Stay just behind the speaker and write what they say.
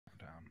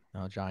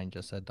No, Johnny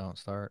just said don't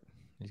start.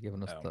 He's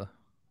giving us Oh,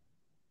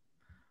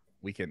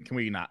 the. can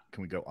we not?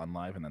 Can we go on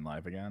live and then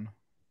live again?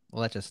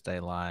 Well, let's just stay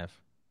live.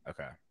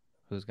 Okay.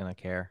 Who's gonna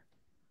care?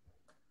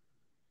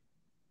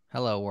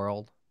 Hello,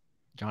 world.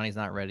 Johnny's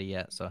not ready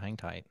yet, so hang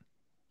tight.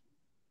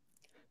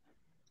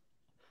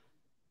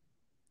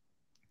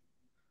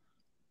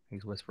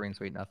 He's whispering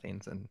sweet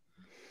nothings and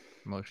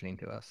motioning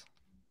to us.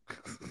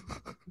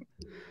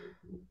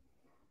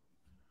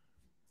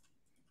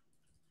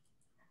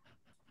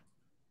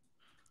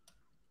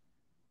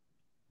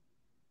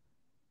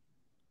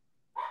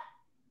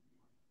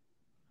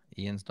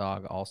 Ian's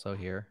dog also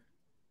here.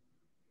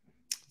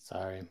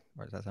 Sorry.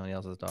 Or is that somebody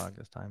else's dog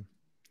this time?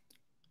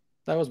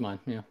 That was mine,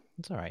 yeah.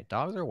 It's all right.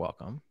 Dogs are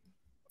welcome.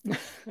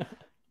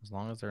 As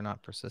long as they're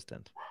not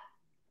persistent.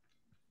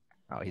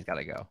 Oh, he's got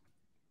to go.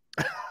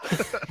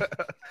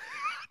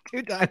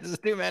 2 times is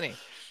too many.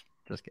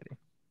 Just kidding.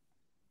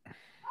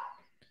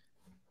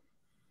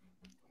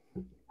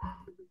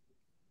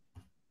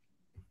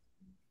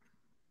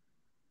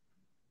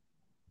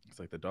 It's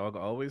like the dog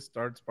always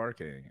starts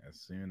barking as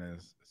soon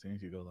as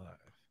you go live.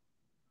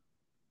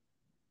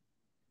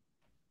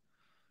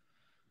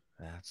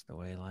 That's the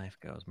way life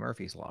goes.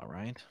 Murphy's Law,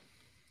 right?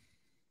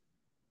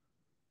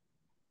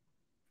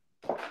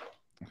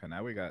 Okay,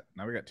 now we got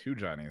 2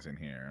 Johnnies in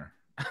here.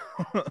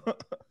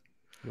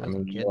 He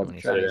wasn't you kidding have when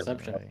he better said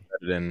exception. it.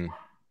 than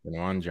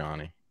one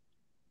Johnny.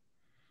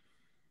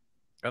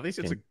 At least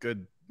it's a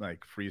good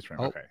like freeze frame.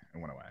 Oh. Okay, it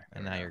went away.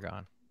 And now you're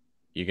gone.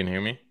 You can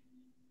hear me?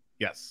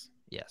 Yes.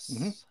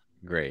 Yes.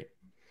 Great.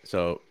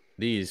 So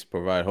these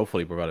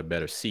hopefully provide a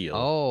better seal.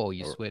 Oh,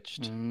 you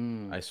switched.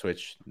 Mm. I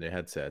switched the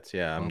headsets.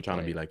 Yeah, I'm trying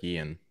to be like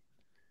Ian.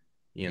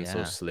 Ian's so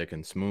Yeah. slick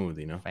and smooth,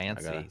 you know.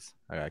 Fancies.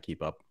 I gotta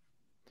keep up.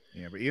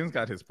 Yeah, but Ian's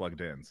got his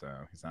plugged in, so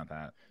he's not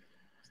that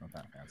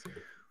fancy.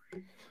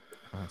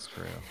 That's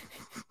true.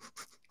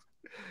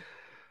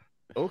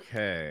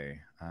 Okay.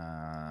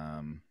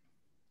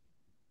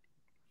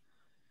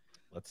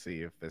 Let's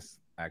see if this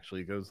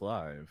actually goes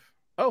live.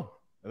 Oh,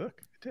 look,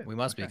 it did. We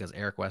must be because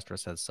Eric Wester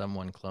said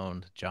someone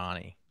cloned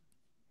Johnny.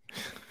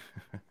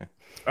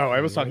 Oh,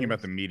 I was talking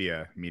about the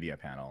media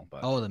panel,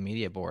 but Oh, the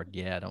media board.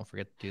 Yeah, don't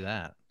forget to do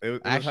that. it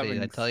was Actually,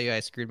 having... did I tell you I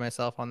screwed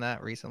myself on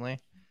that recently?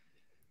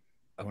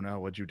 Oh no,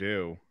 what'd you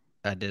do?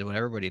 I did what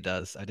everybody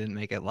does. I didn't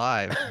make it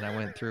live, and I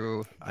went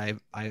through. I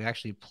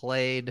actually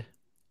played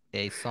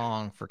a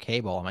song for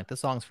Cable. I'm like,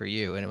 this song's for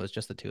you, and it was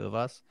just the 2 of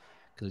us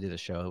because we did a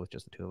show with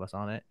just the 2 of us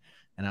on it.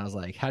 And I was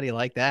like, how do you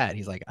like that?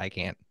 He's like, I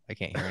can't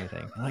hear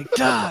anything. I'm like,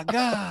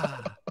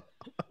 gah.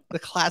 The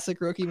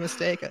classic rookie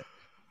mistake.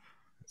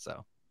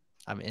 So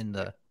I'm in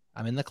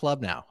the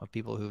club now of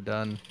people who've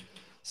done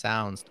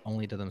sounds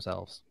only to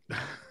themselves.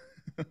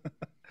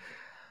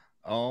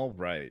 All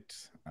right.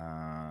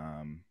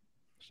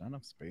 There's not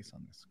enough space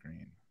on the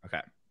screen.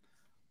 Okay.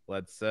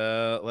 Let's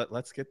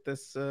get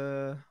this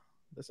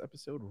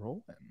episode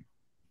rolling.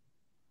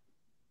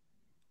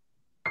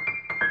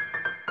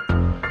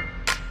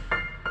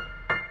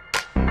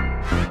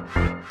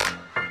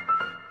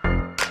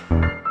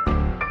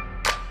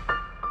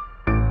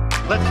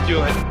 Let's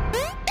do it.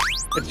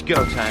 It's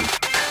go time.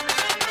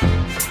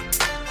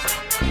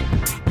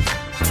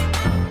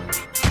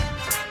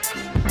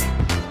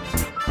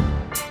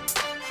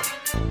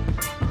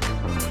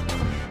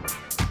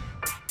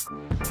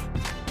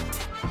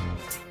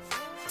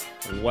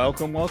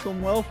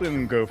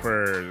 Welcome,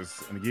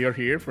 Gophers. And you're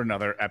here for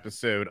another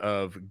episode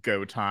of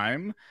Go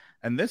Time.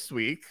 And this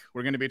week,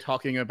 we're going to be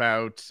talking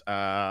about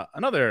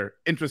another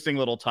interesting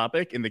little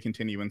topic in the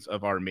continuance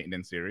of our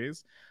maintenance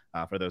series.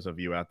 For those of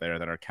you out there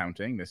that are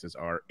counting, this is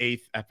our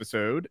 8th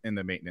episode in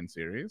the maintenance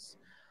series.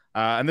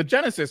 And the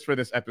genesis for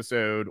this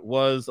episode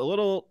was a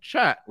little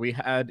chat we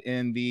had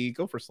in the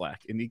Gopher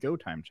Slack, in the Go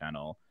Time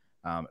channel.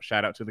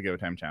 Shout out to the Go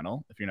Time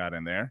channel. If you're not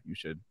in there, you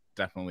should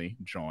definitely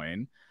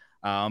join.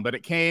 But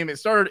it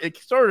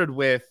started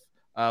with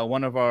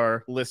one of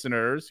our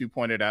listeners who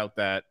pointed out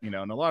that, in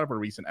a lot of our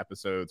recent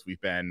episodes,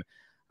 we've been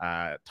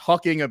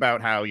talking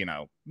about how,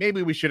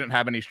 maybe we shouldn't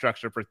have any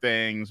structure for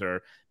things,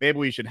 or maybe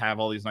we should have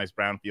all these nice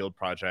brownfield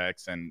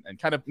projects, and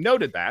kind of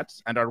noted that.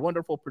 And our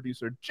wonderful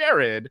producer,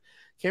 Jerod,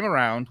 came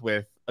around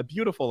with a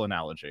beautiful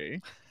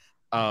analogy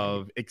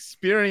of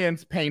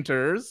experienced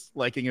painters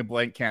liking a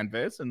blank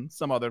canvas and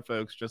some other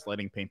folks just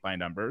liking paint by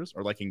numbers.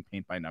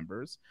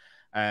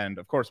 And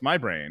of course, my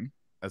brain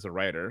as a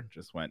writer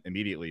just went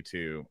immediately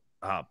to,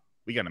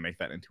 we got to make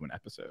that into an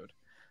episode.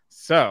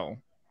 So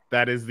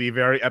that is the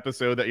very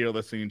episode that you're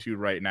listening to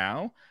right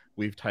now.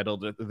 We've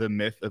titled it The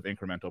Myth of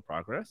Incremental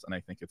Progress, and I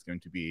think it's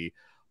going to be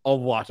a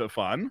lot of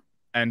fun.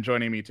 And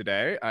joining me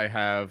today, I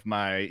have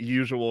my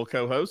usual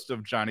co-host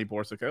of Johnny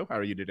Borsico. How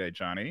are you today,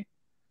 Johnny?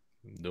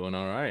 Doing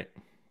all right.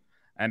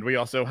 And we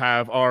also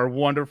have our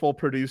wonderful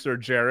producer,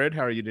 Jerod.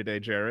 How are you today,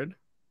 Jerod?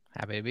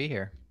 Happy to be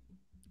here.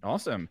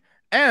 Awesome.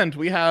 And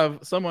we have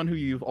someone who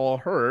you've all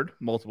heard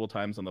multiple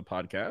times on the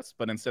podcast,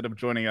 but instead of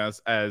joining us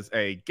as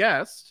a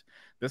guest,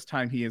 this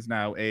time he is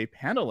now a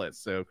panelist.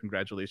 So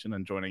congratulations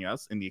on joining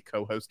us in the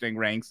co-hosting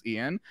ranks,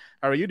 Ian.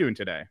 How are you doing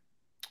today?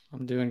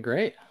 I'm doing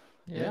great.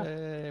 Yeah.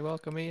 Yay,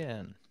 welcome me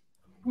in.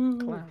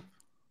 Woo.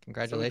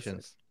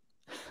 Congratulations.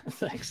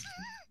 Thanks.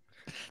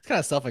 It's kind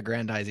of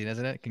self-aggrandizing,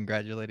 isn't it?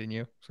 Congratulating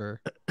you for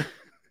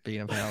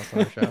being a panelist on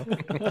our show.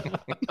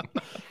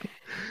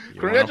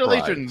 You wanna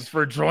Congratulations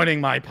for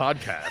joining my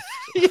podcast.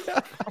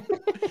 Yeah.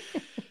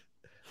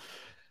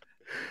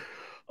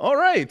 All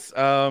right.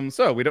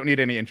 So we don't need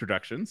any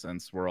introduction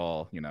since we're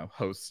all,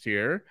 hosts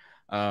here.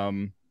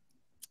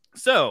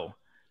 So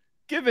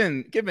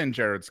given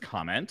Jerod's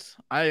comment,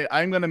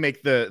 I'm gonna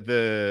make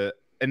the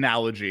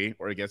analogy,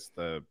 or I guess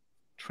the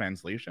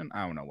translation.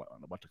 I don't know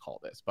what to call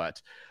this,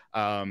 but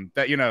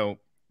that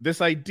this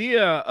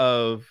idea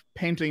of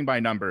painting by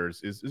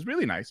numbers is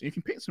really nice. You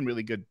can paint some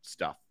really good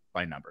stuff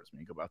by numbers when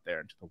you go out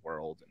there into the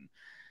world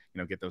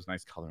and get those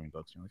nice coloring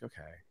books. You're like,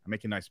 okay, I'm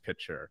making a nice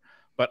picture.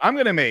 But I'm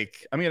gonna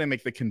make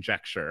the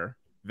conjecture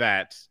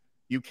that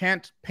you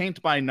can't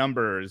paint by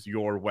numbers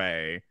your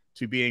way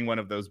to being one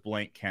of those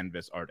blank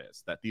canvas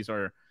artists. That these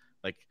are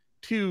like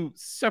two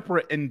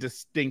separate and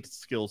distinct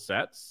skill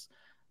sets,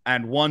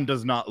 and one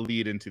does not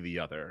lead into the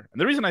other.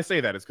 And the reason I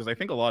say that is because I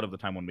think a lot of the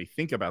time when we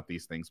think about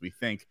these things, we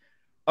think,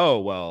 oh,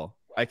 well,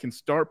 I can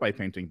start by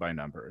painting by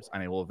numbers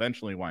and I will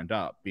eventually wind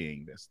up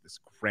being this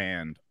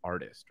grand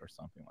artist or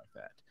something like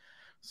that.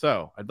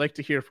 So I'd like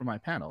to hear from my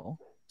panel.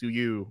 Do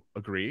you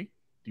agree?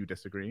 Do you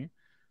disagree?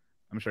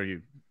 I'm sure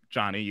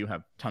Johnny, you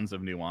have tons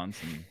of nuance,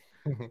 and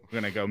we're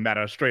going to go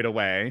meta straight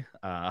away.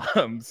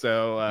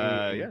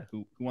 Yeah,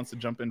 who wants to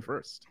jump in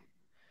first?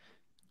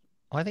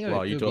 Well, I think it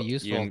would be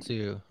useful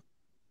to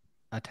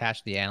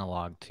attach the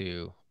analog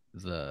to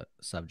the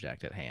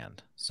subject at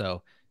hand.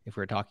 So if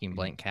we're talking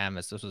blank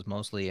canvas, this was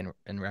mostly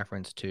in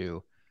reference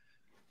to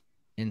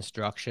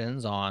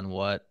instructions on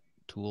what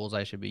tools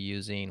I should be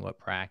using, what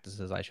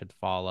practices I should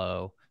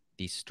follow,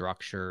 the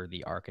structure,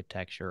 the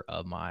architecture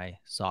of my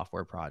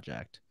software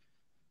project.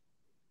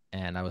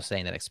 And I was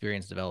saying that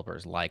experienced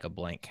developers like a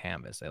blank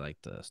canvas. They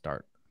like to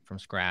start from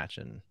scratch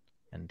and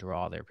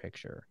draw their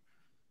picture.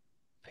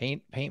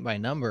 Paint by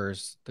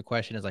numbers, the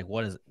question is like,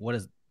 what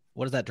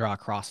does that draw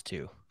across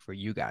to for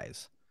you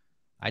guys?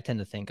 I tend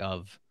to think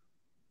of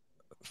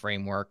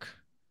framework,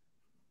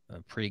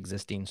 a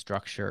pre-existing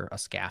structure, a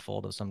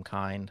scaffold of some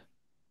kind.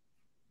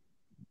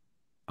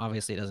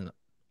 Obviously, it doesn't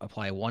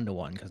apply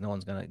one-to-one because no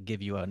one's going to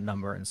give you a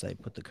number and say,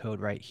 put the code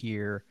right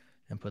here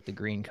and put the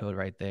green code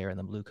right there and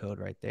the blue code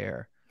right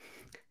there.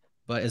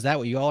 But is that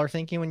what you all are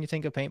thinking when you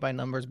think of paint by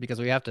numbers? Because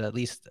we have to at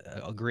least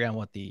agree on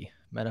what the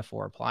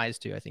metaphor applies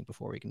to, I think,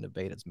 before we can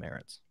debate its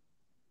merits.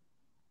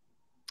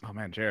 Oh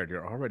man, Jerod,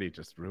 you're already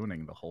just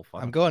ruining the whole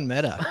fun. I'm going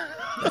meta.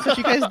 That's what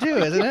you guys do,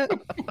 isn't it?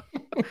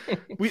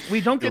 We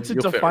don't get to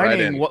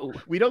defining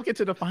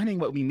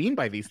what we mean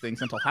by these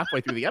things until halfway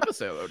through the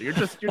episode. You're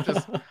just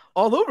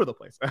all over the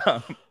place.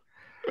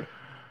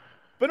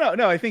 But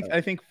no, I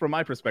think from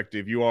my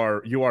perspective, you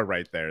are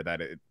right there.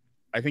 That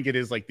I think it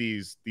is like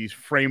these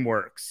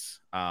frameworks,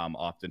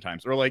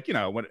 oftentimes, or like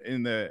when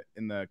in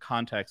the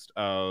context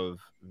of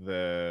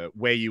the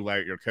way you lay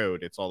out your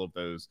code, it's all of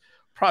those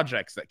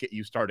projects that get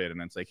you started, and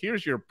it's like,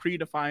 here's your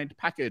predefined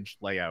package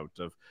layout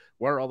of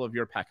where all of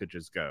your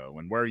packages go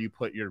and where you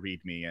put your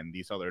README and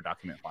these other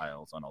document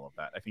files and all of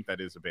that. I think that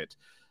is a bit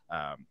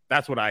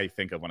that's what I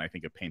think of when I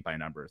think of paint by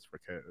numbers for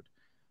code.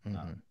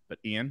 But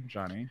Ian,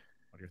 Johnny,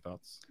 what are your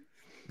thoughts?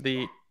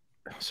 I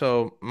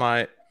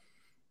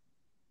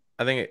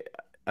think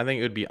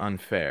it would be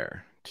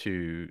unfair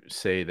to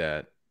say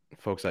that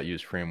folks that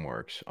use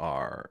frameworks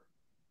are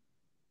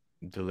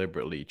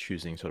deliberately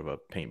choosing sort of a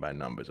paint by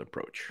numbers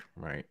approach,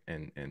 right?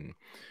 And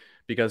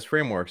because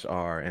frameworks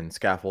and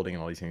scaffolding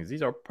and all these things,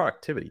 these are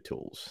productivity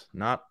tools,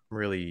 not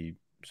really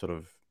sort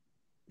of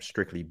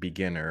strictly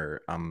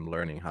beginner. I'm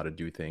learning how to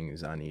do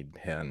things. I need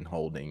hand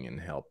holding and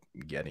help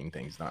getting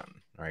things done,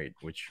 right?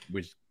 Which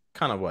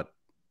kind of what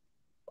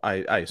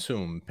I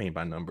assume paint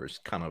by numbers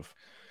kind of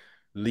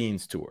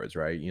leans towards,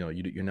 right?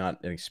 You're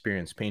not an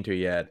experienced painter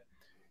yet.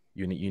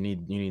 You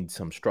need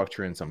some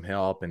structure and some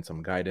help and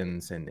some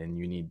guidance, and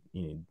you need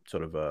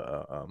sort of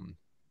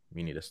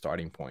you need a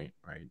starting point,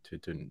 right?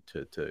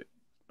 To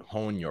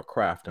hone your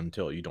craft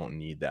until you don't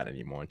need that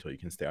anymore, until you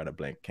can stay on a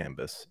blank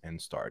canvas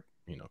and start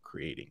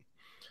creating.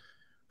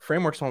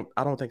 Frameworks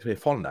I don't think they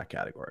fall in that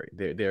category.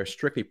 They're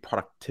strictly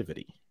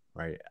productivity,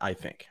 right? I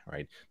think,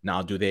 right?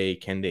 Now,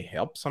 can they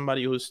help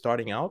somebody who's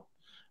starting out?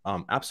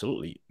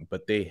 Absolutely,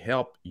 but they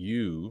help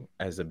you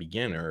as a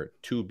beginner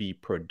to be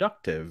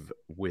productive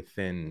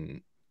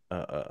within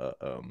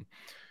a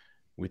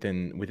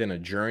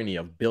journey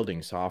of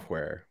building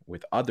software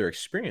with other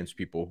experienced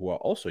people who are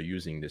also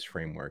using this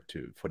framework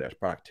for their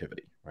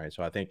productivity, right?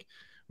 So I think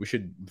we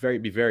should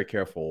be very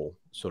careful,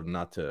 sort of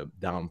not to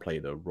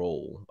downplay the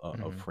role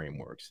of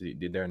frameworks.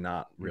 They're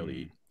not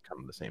really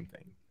kind of the same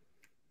thing.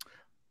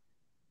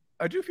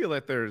 I do feel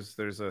that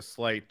there's a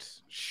slight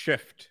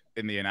shift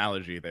in the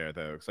analogy there,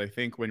 though, because I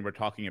think when we're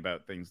talking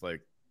about things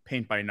like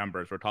paint by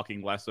numbers, we're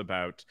talking less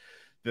about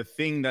the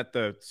thing that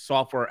the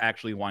software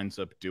actually winds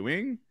up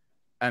doing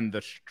and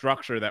the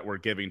structure that we're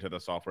giving to the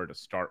software to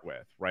start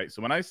with, right?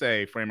 So when I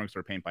say frameworks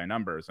are paint by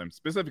numbers, I'm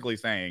specifically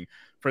saying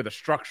for the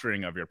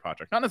structuring of your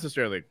project, not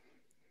necessarily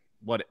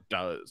what it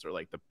does or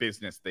like the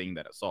business thing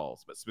that it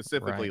solves, but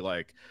specifically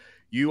like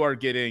you are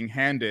getting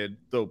handed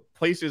the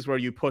places where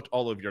you put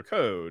all of your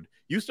code.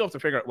 You still have to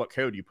figure out what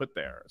code you put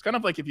there. It's kind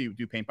of like if you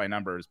do paint by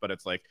numbers, but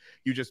it's like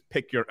you just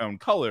pick your own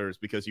colors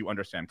because you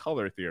understand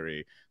color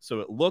theory,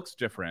 so it looks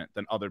different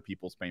than other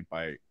people's paint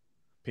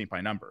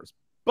by numbers.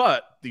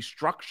 But the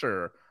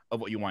structure of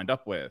what you wind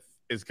up with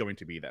is going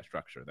to be that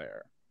structure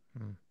there.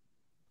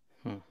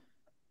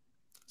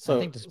 So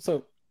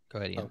go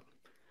ahead, Ian.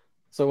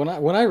 So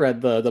when I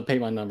read the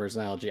paint by numbers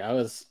analogy, I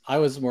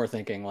was more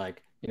thinking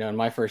like, you know, in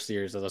my first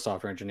years as a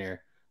software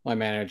engineer, my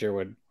manager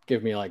would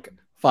give me like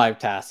 5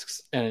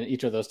 tasks, and in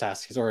each of those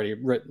tasks he's already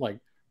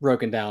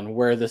broken down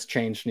where this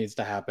change needs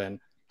to happen,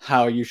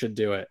 how you should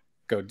do it,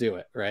 go do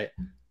it, right?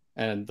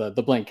 And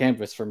the blank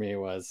canvas for me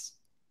was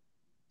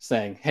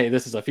saying, hey,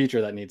 this is a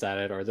feature that needs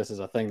added, or this is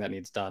a thing that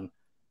needs done.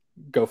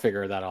 Go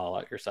figure that all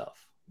out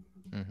yourself.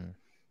 Mm-hmm.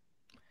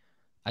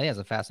 I think that's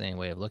a fascinating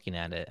way of looking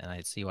at it, and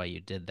I see why you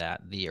did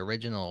that. The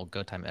original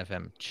GoTime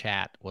FM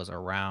chat was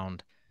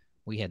around,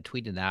 we had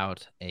tweeted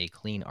out a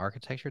clean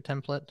architecture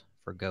template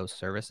for Go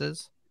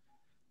services,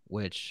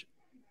 which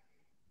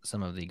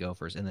some of the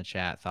Gophers in the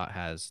chat thought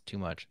has too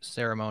much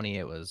ceremony.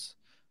 It was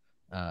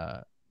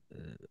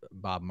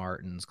Bob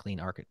Martin's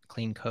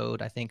clean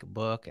code, I think,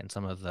 book, and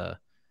some of the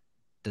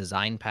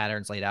design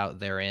patterns laid out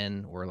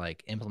therein were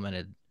like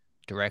implemented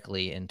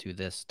directly into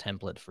this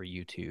template for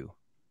you to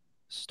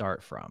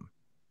start from.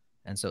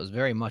 And so it was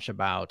very much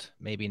about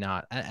maybe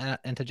not,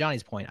 and to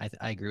Johnny's point,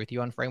 I agree with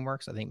you on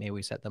frameworks. I think maybe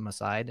we set them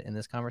aside in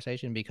this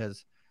conversation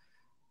because,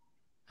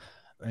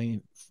 I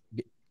mean,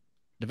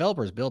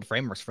 developers build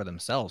frameworks for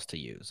themselves to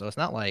use. So it's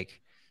not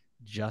like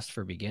just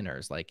for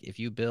beginners. Like if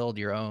you build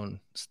your own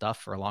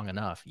stuff for long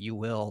enough, you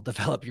will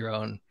develop your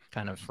own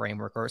kind of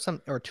framework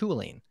or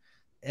tooling.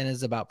 And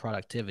it's about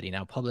productivity.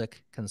 Now,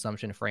 public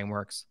consumption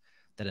frameworks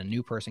that a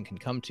new person can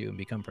come to and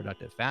become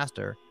productive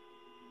faster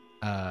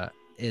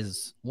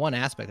is one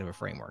aspect of a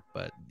framework,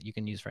 but you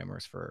can use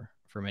frameworks for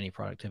many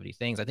productivity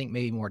things. I think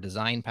maybe more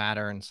design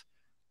patterns,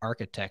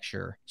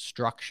 architecture,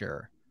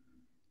 structure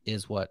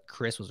is what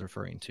Chris was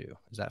referring to.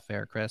 Is that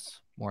fair,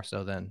 Chris? More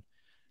so than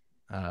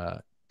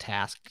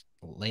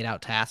laid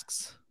out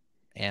tasks,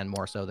 and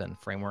more so than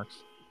frameworks?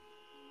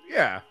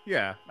 Yeah,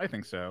 I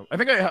think so. I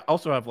think I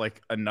also have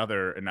like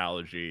another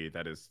analogy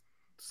that is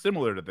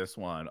similar to this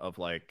one of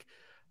like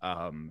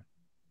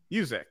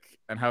music,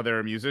 and how there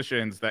are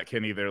musicians that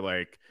can either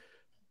like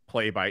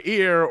play by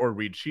ear or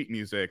read sheet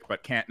music,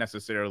 but can't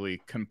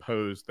necessarily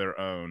compose their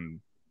own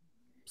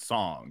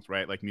songs,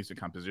 right? Like music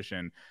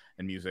composition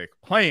and music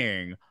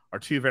playing are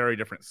two very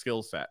different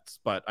skill sets.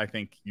 But I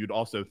think you'd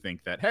also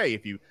think that, hey,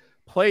 if you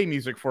play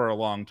music for a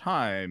long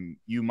time,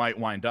 you might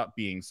wind up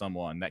being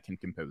someone that can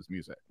compose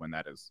music, when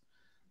that is,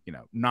 you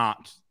know,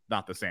 not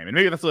the same. And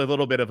maybe that's a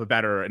little bit of a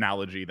better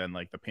analogy than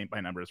like the paint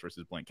by numbers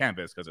versus blank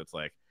canvas, because it's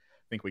like,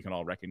 I think we can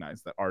all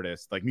recognize that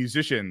artists, like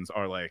musicians,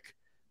 are like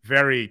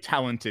very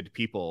talented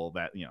people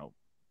that, you know,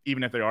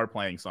 even if they are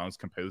playing songs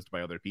composed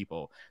by other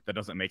people, that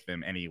doesn't make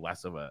them any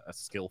less of a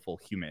skillful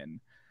human.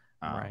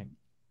 Right.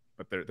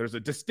 But there's a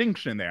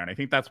distinction there. And I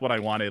think that's what I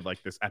wanted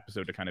like this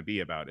episode to kind of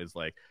be about, is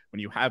like when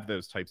you have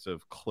those types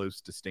of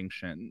close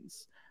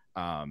distinctions,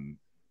 how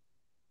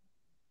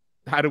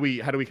do we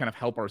kind of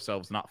help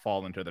ourselves not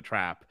fall into the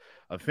trap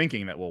of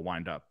thinking that we'll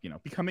wind up, you know,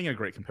 becoming a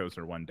great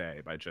composer one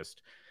day by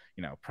just,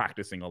 you know,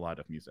 practicing a lot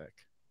of music.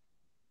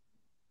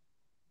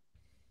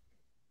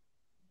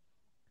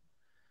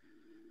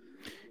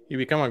 You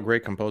become a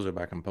great composer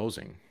by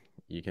composing.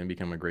 You can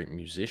become a great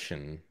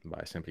musician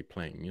by simply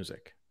playing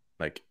music.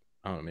 Like,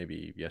 I don't know,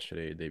 maybe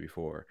yesterday, the day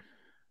before,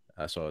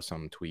 I saw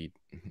some tweet,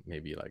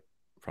 maybe like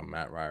from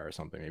Matt Ryer or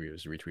something. Maybe it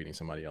was retweeting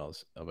somebody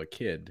else, of a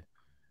kid,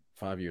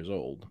 5 years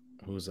old,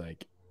 who's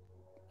like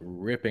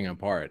ripping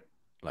apart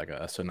like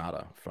a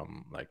sonata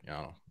from like, I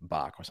don't know,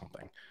 Bach or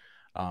something.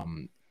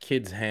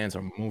 Kids' hands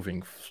are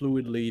moving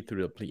fluidly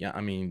through the.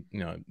 I mean, you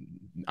know,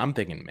 I'm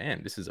thinking,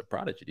 man, this is a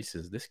prodigy.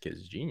 This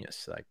kid's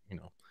genius. Like, you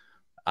know,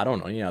 I don't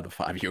know any other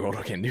 5-year-old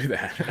who can do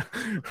that,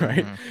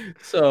 right? Mm-hmm.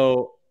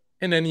 So,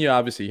 and then you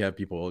obviously have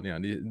people, you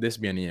know, this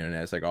being the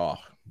internet, it's like, oh,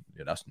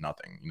 yeah, that's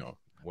nothing. You know,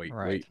 wait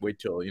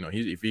till, you know,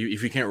 if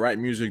he can't write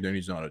music, then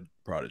he's not a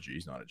prodigy.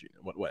 He's not a genius.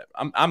 What?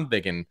 I'm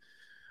thinking,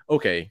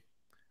 okay,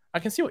 I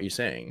can see what you're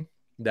saying,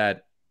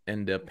 that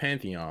in the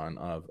pantheon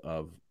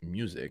of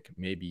music,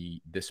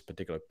 maybe this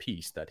particular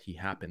piece that he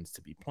happens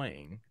to be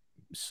playing,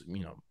 you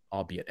know,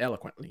 albeit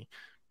eloquently,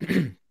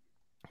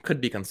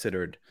 could be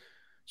considered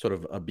sort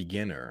of a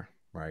beginner,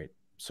 right,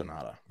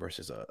 sonata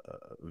versus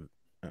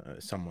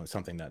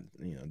something that,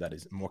 you know, that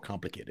is more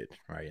complicated,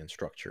 right, in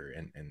structure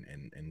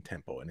and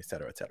tempo and et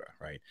cetera,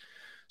 right?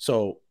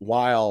 So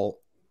while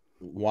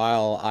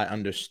I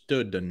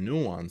understood the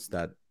nuance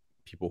that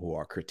people who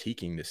are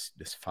critiquing this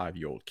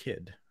 5-year-old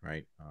kid,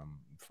 right,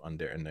 on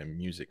their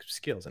music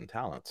skills and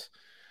talents,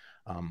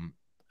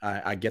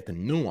 I get the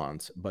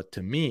nuance, but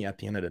to me, at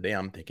the end of the day,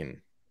 I'm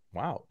thinking,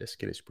 wow, this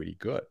kid is pretty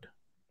good,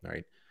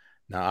 right?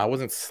 Now, I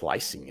wasn't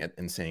slicing it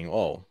and saying,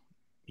 oh,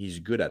 he's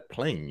good at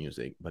playing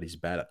music, but he's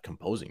bad at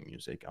composing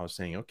music. I was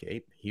saying,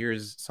 okay,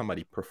 here's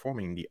somebody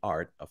performing the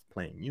art of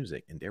playing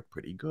music, and they're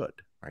pretty good,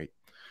 right?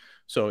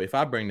 So if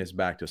I bring this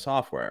back to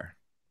software,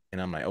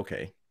 and I'm like,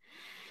 okay,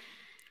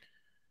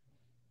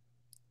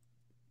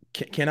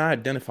 can I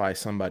identify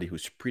somebody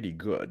who's pretty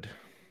good,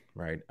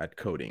 right, at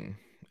coding,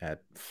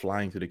 at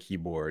flying to the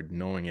keyboard,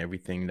 knowing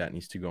everything that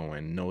needs to go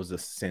in, knows the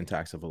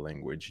syntax of a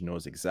language,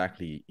 knows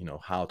exactly, you know,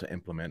 how to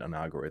implement an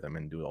algorithm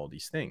and do all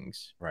these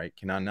things, right?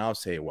 Can I now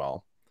say,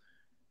 well,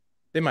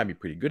 they might be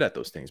pretty good at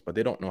those things, but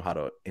they don't know how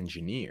to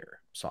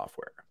engineer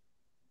software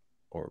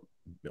or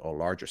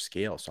larger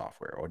scale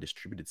software or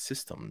distributed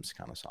systems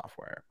kind of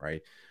software,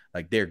 right?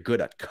 Like they're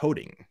good at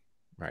coding,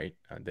 right?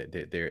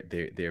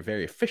 They're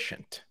very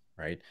efficient,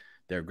 right?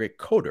 They're a great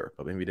coder,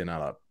 but maybe they're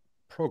not a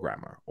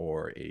programmer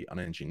or an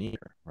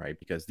engineer, right?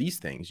 Because these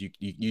things,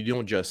 you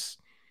don't just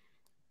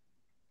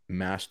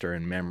master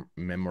and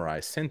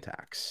memorize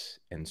syntax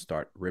and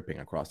start ripping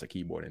across the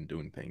keyboard and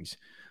doing things.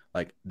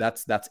 Like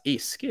that's a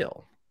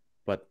skill,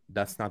 but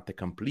that's not the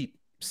complete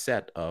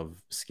set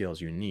of skills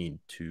you need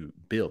to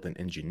build and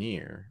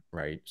engineer,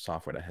 right,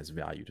 software that has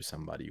value to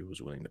somebody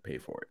who's willing to pay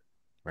for it,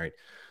 right?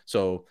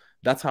 So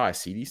that's how I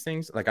see these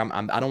things. Like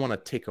I don't want to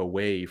take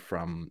away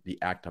from the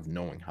act of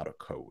knowing how to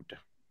code,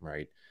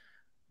 right?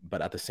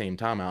 But at the same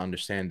time, I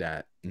understand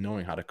that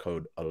knowing how to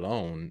code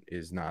alone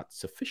is not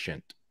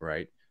sufficient,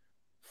 right,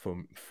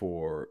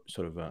 for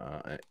sort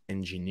of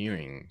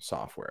engineering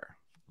software,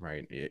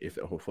 right? If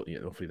hopefully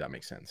that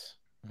makes sense.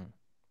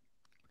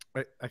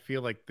 I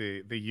feel like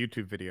the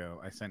YouTube video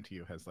I sent to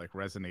you has like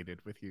resonated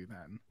with you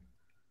then.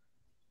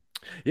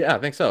 Yeah, I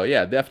think so.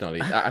 Yeah,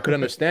 definitely. I could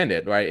understand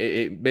it, right?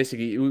 It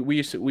basically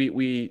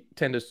we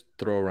tend to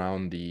throw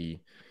around the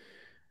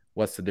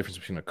what's the difference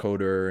between a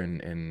coder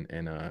and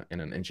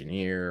an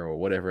engineer or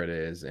whatever it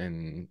is,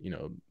 and you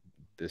know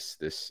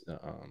this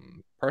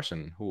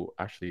person who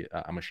actually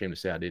I'm ashamed to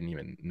say I didn't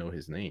even know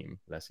his name,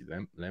 Leslie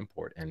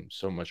Lamport, and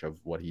so much of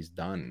what he's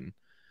done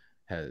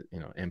has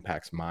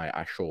impacts my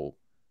actual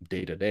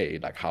day-to-day,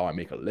 like how I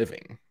make a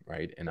living,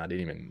 right? And I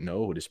didn't even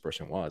know who this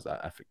person was.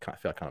 I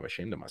felt kind of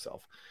ashamed of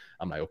myself.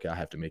 I'm like, okay, I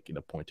have to make it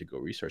a point to go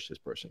research this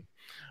person.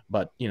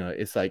 But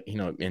it's like,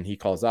 and he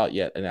calls out,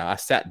 yet, and I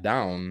sat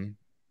down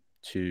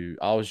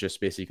I was just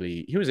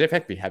basically, he was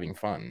effectively having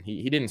fun.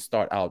 He didn't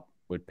start out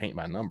with paint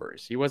by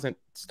numbers. He wasn't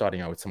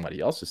starting out with somebody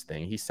else's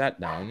thing. He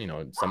sat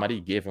down, somebody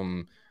gave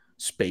him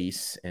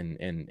space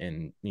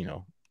and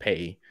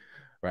pay,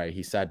 right?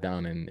 He sat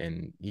down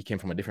and he came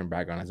from a different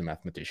background as a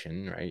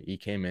mathematician, right? He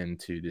came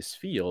into this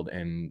field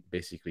and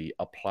basically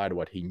applied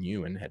what he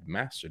knew and had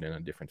mastered in a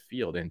different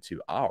field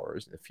into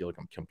ours, the field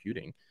of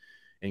computing,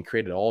 and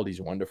created all these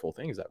wonderful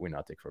things that we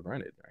now take for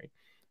granted, right?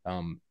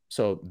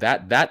 So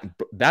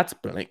that's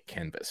blank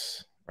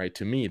canvas, right?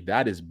 To me,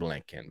 that is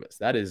blank canvas.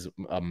 That is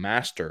a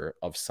master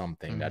of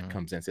something that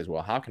comes in and says,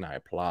 well, how can I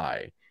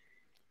apply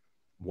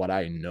what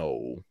I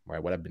know,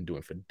 right? What I've been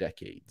doing for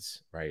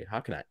decades, right?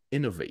 How can I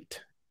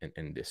innovate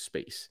in this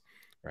space,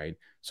 right?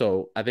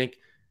 So I think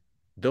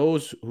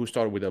those who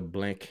start with a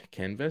blank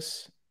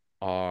canvas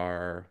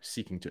are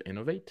seeking to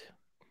innovate.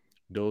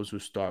 Those who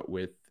start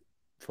with,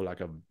 for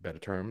lack of a better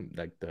term,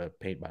 like the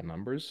paint by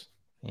numbers,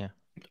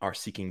 are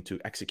seeking to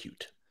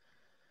execute,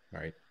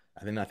 right?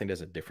 I think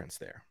there's a difference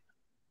there.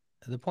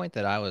 The point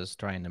that I was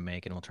trying to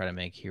make, and we'll try to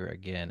make here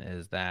again,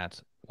 is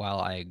that while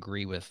I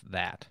agree with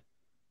that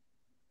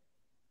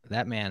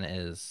man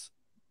is,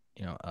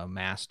 a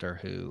master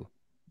who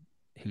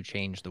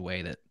changed the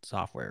way that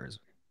software is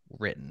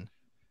written.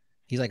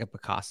 He's like a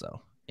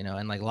Picasso,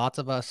 and like lots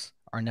of us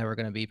are never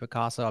going to be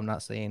Picasso. I'm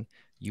not saying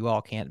you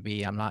all can't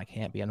be. I'm not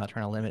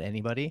trying to limit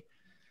anybody.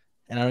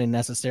 And I don't even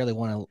necessarily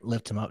want to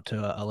lift him up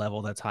to a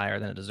level that's higher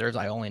than it deserves.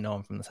 I only know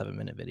him from the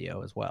 7-minute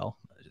video as well.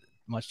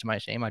 Much to my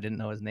shame, I didn't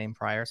know his name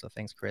prior. So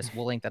thanks, Chris.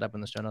 We'll link that up in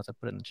the show notes. I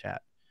put it in the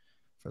chat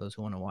for those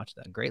who want to watch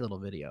that. Great little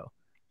video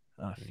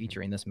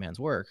featuring this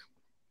man's work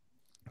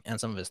and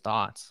some of his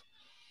thoughts.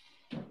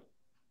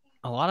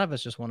 A lot of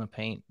us just want to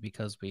paint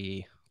because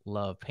we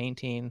love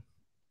painting.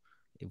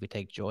 If we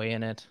take joy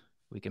in it,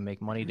 we can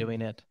make money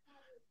doing it.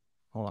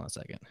 Hold on a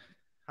second.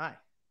 Hi.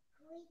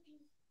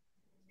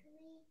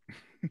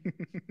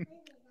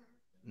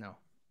 No,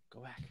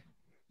 go back.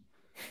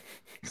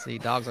 See,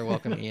 dogs are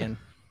welcome in.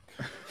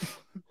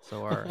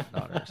 So are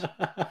daughters.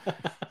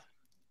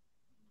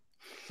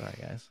 Sorry,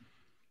 guys.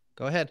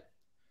 Go ahead.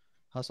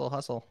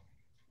 Hustle.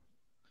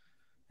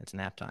 It's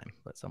nap time,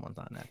 but someone's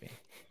not napping.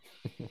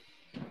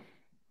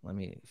 Let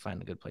me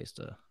find a good place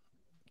to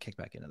kick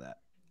back into that.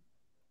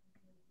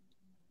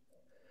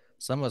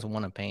 Some of us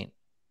want to paint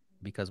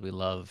because we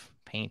love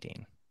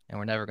painting, and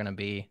we're never going to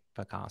be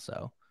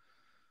Picasso.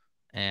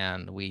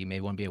 And we may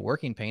want to be a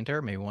working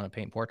painter. Maybe we want to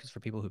paint portraits for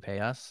people who pay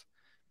us.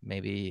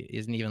 Maybe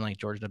isn't even like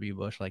George W.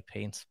 Bush like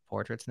paints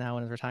portraits now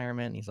in his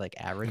retirement. He's like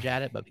average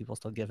at it, but people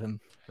still give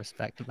him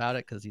respect about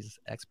it because he's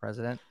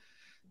ex-president.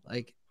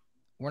 Like,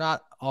 we're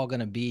not all going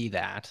to be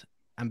that.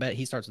 I bet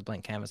he starts with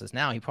blank canvases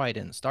now. He probably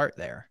didn't start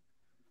there.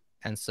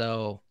 And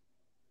so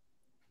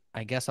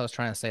I guess I was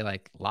trying to say,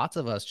 like, lots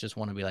of us just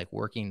want to be like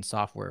working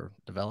software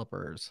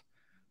developers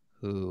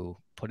who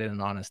put in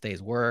an honest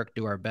day's work,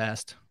 do our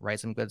best, write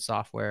some good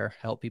software,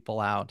 help people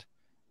out,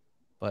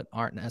 but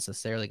aren't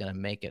necessarily going to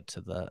make it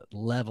to the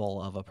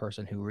level of a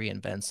person who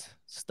reinvents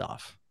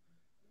stuff.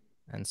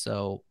 And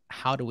so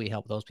how do we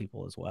help those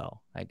people as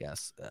well? I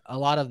guess a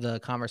lot of the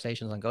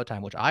conversations on Go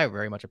Time, which I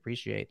very much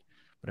appreciate,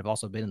 but I've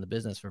also been in the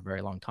business for a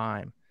very long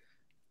time,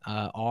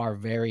 are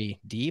very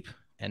deep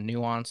and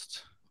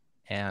nuanced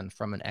and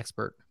from an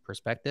expert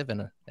perspective.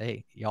 And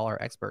hey, y'all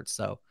are experts.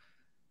 So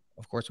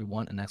of course we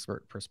want an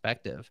expert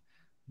perspective.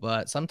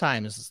 But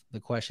sometimes the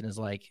question is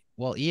like,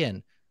 well,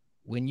 Ian,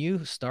 when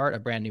you start a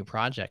brand new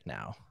project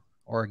now,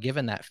 or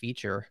given that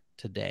feature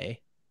today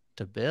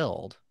to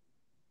build,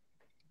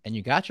 and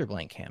you got your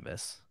blank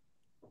canvas,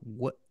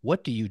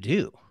 what do you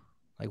do?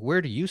 Like,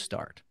 where do you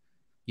start?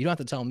 You don't have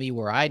to tell me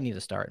where I need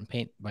to start and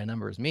paint by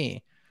numbers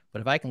me,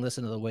 but if I can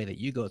listen to the way that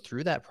you go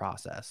through that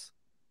process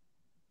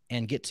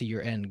and get to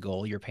your end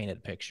goal, your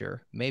painted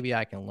picture, maybe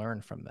I can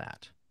learn from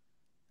that.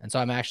 And so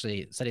I'm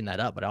actually setting that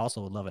up, but I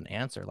also would love an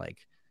answer.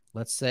 Like,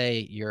 let's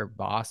say your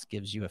boss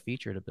gives you a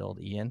feature to build,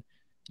 Ian.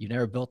 You've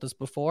never built this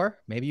before.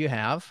 Maybe you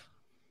have.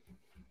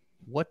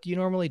 What do you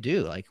normally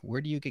do? Like,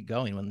 where do you get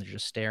going when they're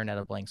just staring at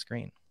a blank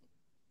screen?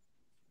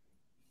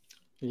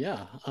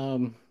 Yeah,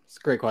 it's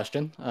a great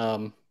question.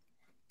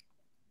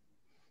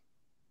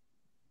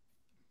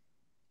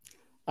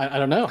 I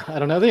don't know. I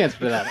don't know the answer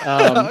to that.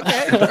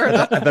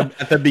 Okay,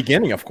 at the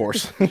beginning, of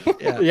course.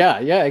 yeah,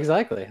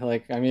 exactly.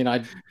 Like, I mean,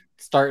 I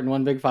start in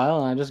one big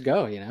file and I just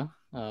go,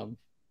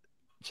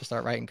 Just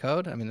start writing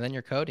code. I mean, then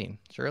you're coding.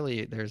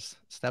 Surely there's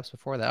steps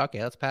before that.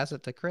 Okay, let's pass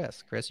it to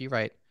Chris. Chris, you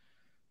write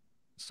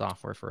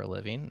software for a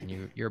living.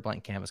 And you're a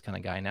blank canvas kind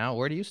of guy now.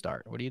 Where do you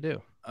start? What do you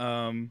do?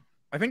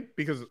 I think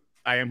because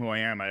I am who I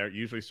am, I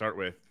usually start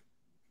with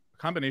a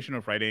combination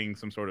of writing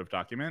some sort of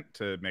document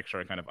to make sure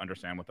I kind of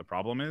understand what the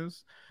problem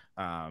is.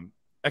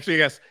 Actually, I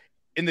guess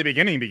in the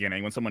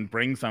beginning, when someone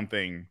brings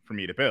something for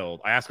me to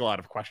build, I ask a lot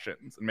of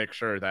questions and make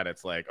sure that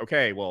it's like,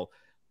 okay, well,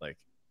 like,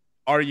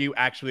 are you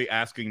actually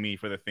asking me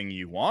for the thing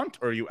you want,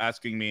 or are you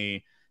asking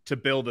me to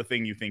build the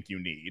thing you think you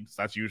need?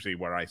 So that's usually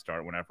where I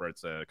start whenever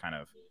it's a kind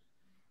of,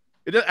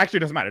 it actually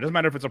doesn't matter. It doesn't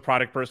matter if it's a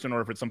product person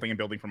or if it's something I'm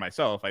building for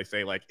myself. I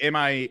say, like,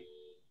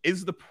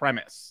 is the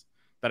premise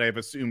that I've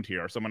assumed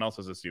here, or someone else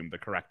has assumed, the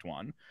correct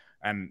one?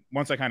 And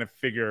once I kind of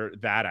figure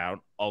that out,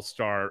 I'll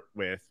start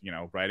with,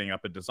 writing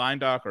up a design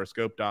doc or a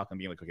scope doc and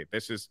being like, okay,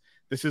 this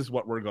is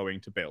what we're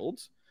going to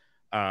build.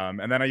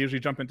 And then I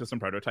usually jump into some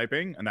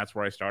prototyping, and that's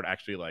where I start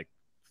actually like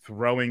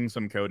throwing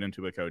some code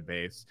into a code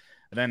base.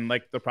 And then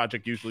like the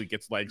project usually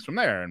gets legs from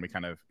there. And we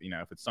kind of,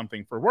 if it's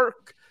something for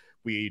work,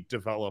 we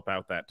develop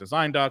out that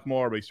design doc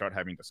more, we start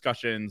having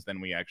discussions, then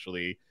we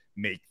actually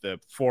make the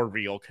for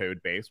real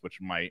code base, which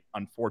might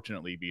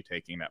unfortunately be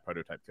taking that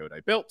prototype code I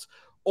built,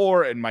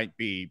 or it might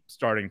be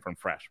starting from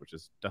fresh, which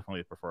is definitely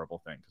a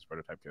preferable thing because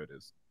prototype code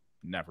is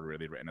never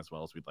really written as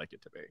well as we'd like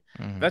it to be.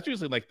 Mm-hmm. That's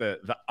usually like the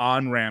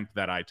on-ramp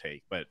that I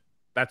take, but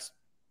that's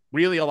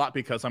really a lot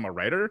because I'm a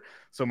writer.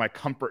 So my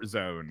comfort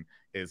zone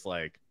is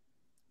like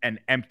an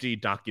empty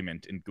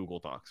document in Google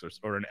Docs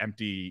or an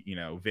empty,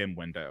 Vim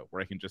window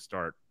where I can just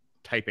start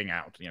typing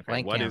out,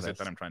 okay, what is it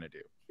that I'm trying to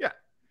do? Yeah.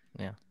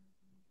 Yeah.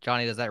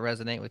 Johnny, does that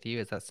resonate with you?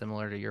 Is that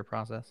similar to your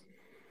process?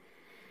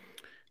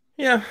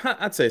 Yeah,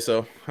 I'd say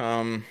so.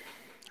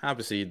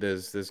 Obviously,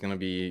 there's going to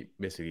be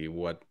basically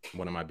what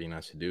am I being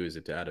asked to do? Is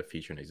it to add a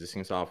feature in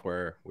existing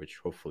software, which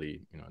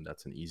hopefully,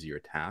 that's an easier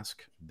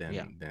task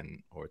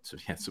or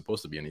it's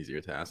supposed to be an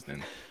easier task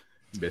than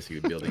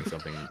basically building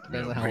something.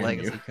 Depends on how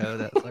legacy code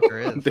that sucker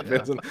is.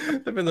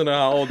 Depends on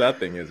how old that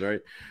thing is,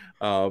 right?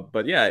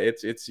 But yeah,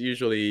 it's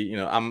usually,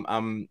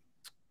 I'm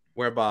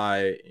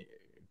whereby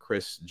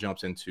Chris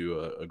jumps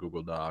into a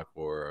Google Doc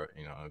or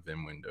a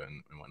Vim window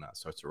and whatnot,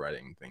 starts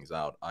writing things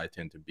out. I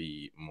tend to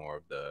be more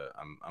of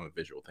I'm a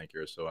visual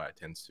thinker, so I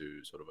tend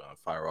to sort of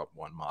fire up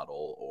one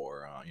model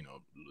or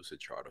Lucid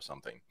chart or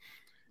something,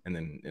 and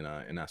then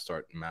and I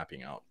start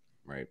mapping out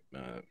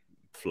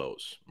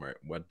flows, right?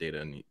 What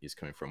data is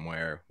coming from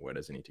where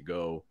does it need to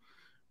go?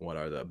 What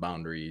are the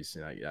boundaries?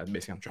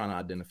 Basically, I'm trying to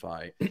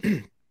identify.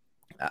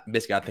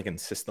 Basically, I think in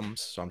systems,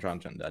 so I'm trying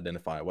to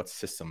identify what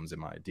systems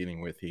am I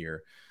dealing with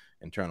here.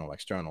 Internal,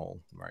 external,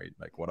 right?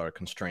 Like what are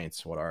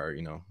constraints? What are,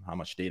 how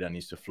much data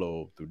needs to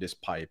flow through this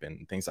pipe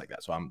and things like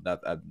that. So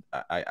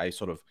I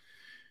sort of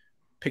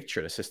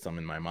picture the system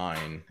in my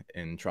mind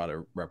and try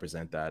to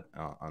represent that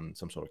on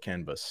some sort of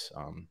canvas,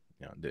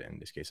 in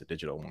this case, a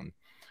digital one.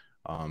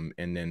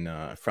 And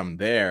then from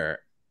there,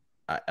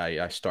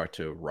 I start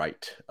to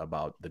write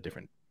about the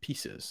different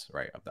pieces,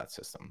 right, of that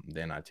system.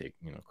 Then I take,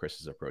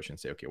 Chris's approach and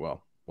say, okay,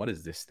 well, what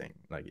is this thing?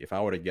 Like if I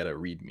were to get a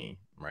README,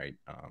 right,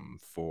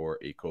 for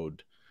a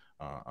code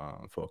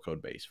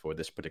base for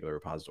this particular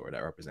repository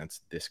that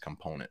represents this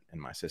component in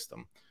my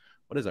system,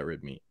 what does that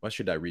README? What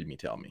should that README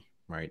tell me,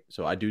 right?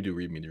 So I do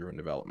README during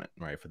development,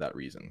 right, for that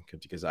reason,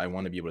 because I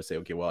want to be able to say,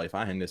 okay, well, if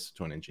I hand this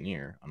to an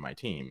engineer on my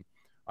team,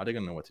 are they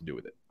going to know what to do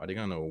with it? Are they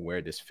going to know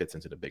where this fits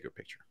into the bigger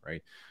picture,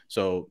 right?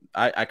 So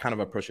I kind of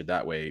approach it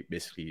that way.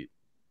 Basically,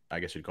 I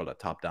guess you'd call that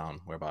top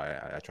down, whereby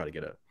I try to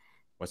get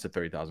what's the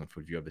 30,000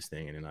 foot view of this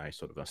thing, and then I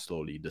sort of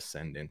slowly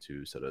descend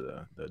into sort of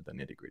the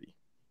nitty gritty.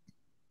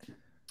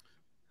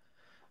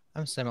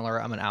 I'm similar.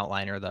 I'm an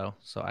outliner though,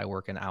 so I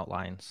work in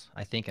outlines.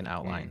 I think in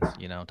outlines,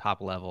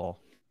 top level,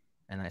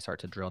 and I start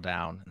to drill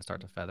down and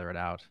start to feather it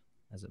out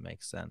as it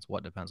makes sense.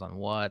 What depends on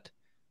what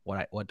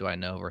do I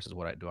know versus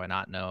do I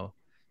not know?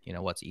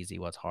 What's easy,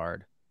 what's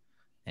hard,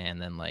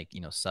 and then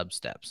sub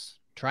steps.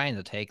 Trying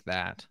to take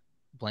that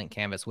blank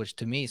canvas, which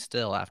to me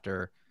still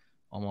after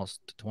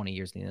almost 20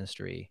 years in the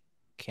industry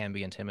can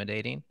be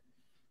intimidating,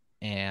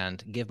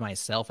 and give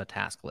myself a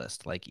task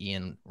list like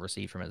Ian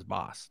received from his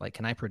boss. Like,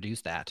 can I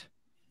produce that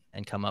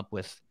and come up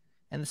with,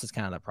 and this is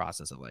kind of the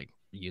process of like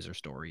user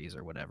stories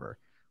or whatever,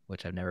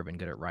 which I've never been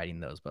good at writing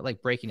those, but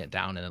like breaking it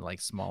down into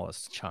like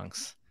smallest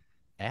chunks.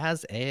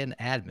 As an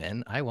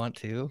admin, I want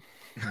to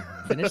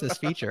finish this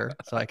feature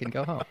so I can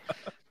go home.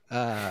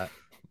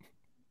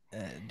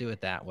 Do it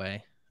that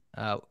way.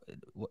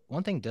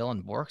 One thing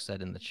Dylan Bork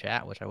said in the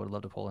chat, which I would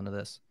love to pull into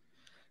this,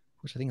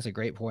 which I think is a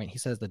great point. He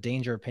says the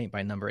danger of paint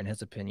by number, in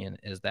his opinion,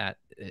 is that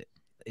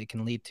it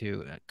can lead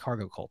to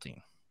cargo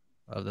culting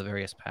of the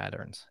various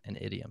patterns and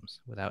idioms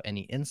without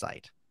any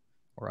insight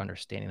or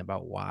understanding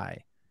about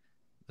why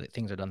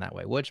things are done that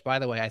way, which, by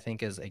the way, I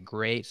think is a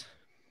great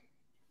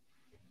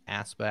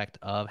aspect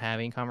of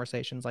having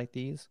conversations like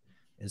these,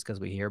 is because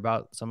we hear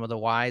about some of the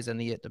whys and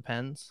the it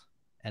depends,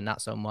 and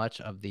not so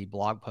much of the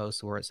blog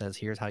posts where it says,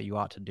 here's how you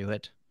ought to do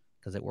it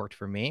because it worked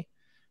for me.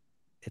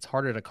 It's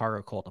harder to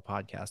cargo cult a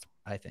podcast,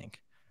 I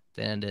think,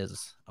 than it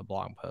is a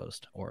blog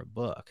post or a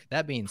book.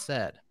 That being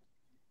said,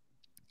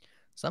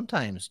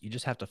 sometimes you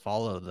just have to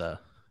follow the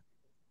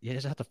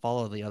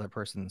other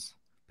person's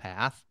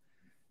path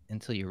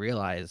until you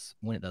realize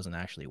when it doesn't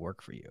actually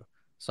work for you.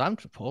 So I'm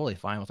totally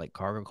fine with like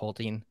cargo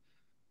culting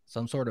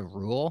some sort of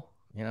rule,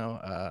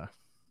 I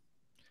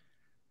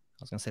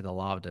was going to say the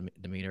law of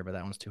Demeter, but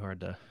that one's too hard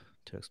to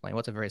explain.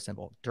 What's a very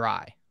simple?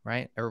 Dry,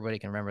 right? Everybody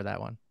can remember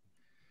that one.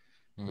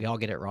 We all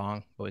get it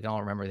wrong, but we can all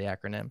remember the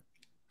acronym.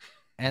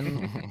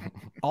 And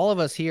all of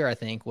us here, I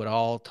think, would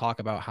all talk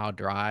about how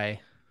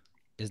dry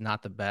is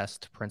not the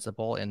best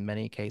principle in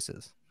many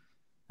cases.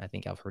 I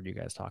think I've heard you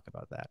guys talk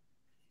about that.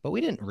 But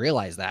we didn't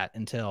realize that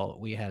until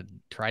we had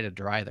tried to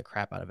dry the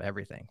crap out of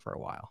everything for a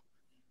while.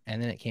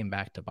 And then it came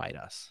back to bite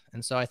us.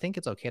 And so I think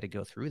it's okay to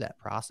go through that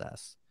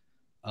process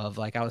of,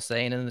 like I was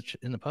saying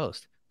in the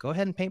post, go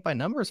ahead and paint by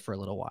numbers for a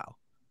little while.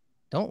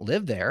 Don't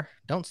live there.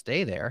 Don't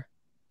stay there.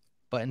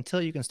 But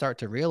until you can start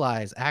to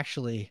realize,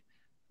 actually,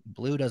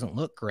 blue doesn't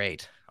look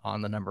great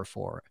on the number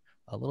 4.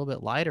 A little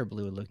bit lighter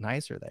blue would look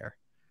nicer there.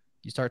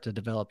 You start to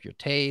develop your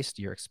taste,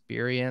 your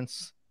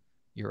experience,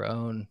 your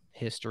own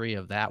history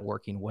of that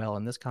working well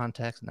in this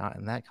context, not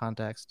in that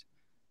context.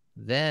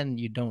 Then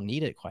you don't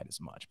need it quite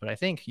as much. But I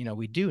think,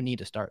 we do need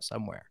to start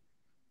somewhere.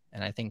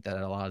 And I think that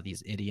a lot of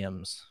these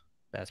idioms,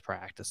 best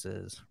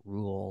practices,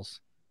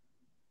 rules,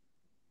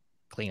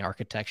 clean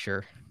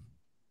architecture,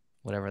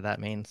 whatever that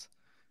means,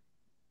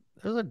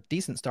 those are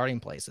decent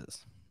starting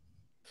places.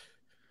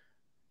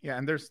 Yeah,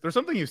 and there's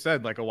something you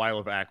said like a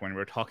while back when we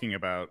were talking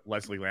about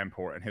Leslie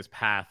Lamport and his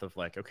path of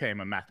like, okay,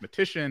 I'm a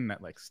mathematician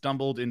that like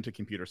stumbled into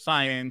computer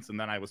science, and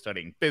then I was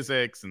studying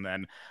physics, and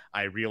then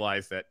I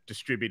realized that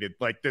this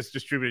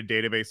distributed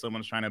database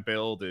someone's trying to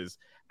build is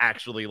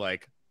actually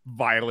like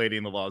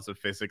violating the laws of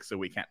physics, so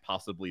we can't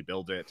possibly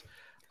build it.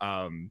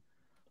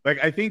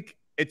 I think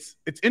it's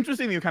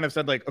interesting that you kind of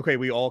said like, okay,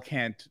 we all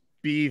can't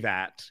be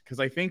that,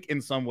 because I think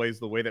in some ways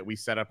the way that we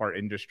set up our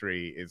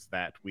industry is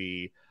that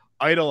we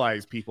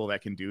idolize people that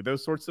can do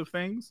those sorts of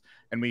things,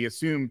 and we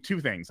assume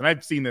two things. And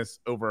I've seen this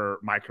over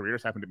my career.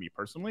 It's happened to me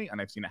personally, and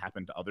I've seen it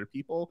happen to other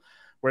people,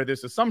 where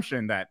this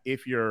assumption that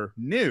if you're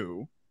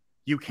new,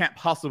 you can't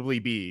possibly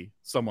be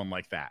someone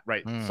like that,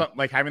 right? So,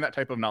 like having that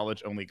type of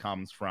knowledge only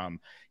comes from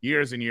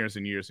years and years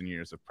and years and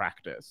years of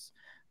practice.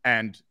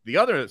 And the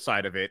other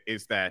side of it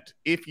is that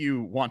if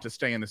you want to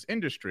stay in this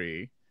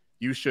industry,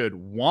 you should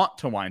want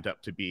to wind up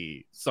to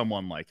be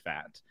someone like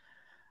that.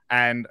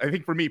 And I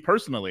think for me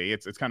personally,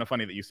 it's kind of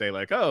funny that you say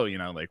like, oh,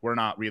 like we're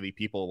not really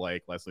people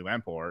like Leslie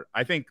Lamport.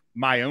 I think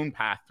my own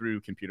path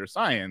through computer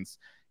science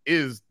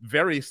is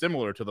very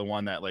similar to the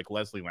one that like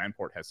Leslie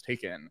Lamport has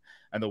taken,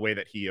 and the way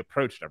that he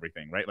approached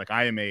everything, right? Like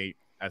I am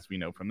as we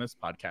know from this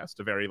podcast,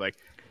 a very like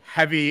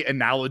heavy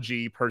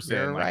analogy person.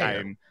 You're a like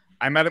writer.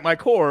 I'm at my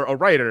core a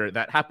writer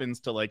that happens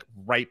to like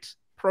write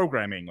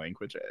programming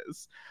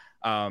languages.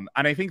 And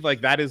I think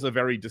like that is a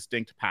very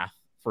distinct path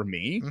for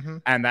me.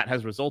 And that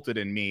has resulted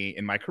in me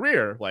in my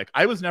career. Like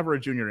I was never a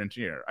junior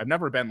engineer. I've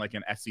never been like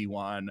an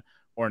SE1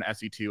 or an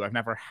SE2. I've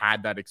never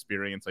had that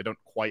experience. I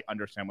don't quite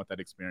understand what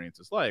that experience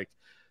is like.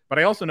 But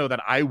I also know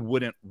that I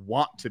wouldn't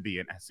want to be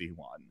an SE1,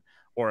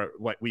 or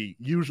what we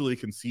usually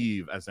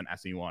conceive as an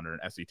SE1 or an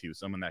SE2,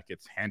 someone that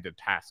gets handed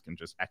tasks and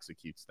just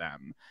executes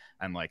them,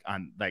 and like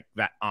on like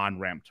that on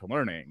ramp to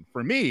learning.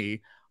 For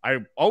me, I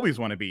always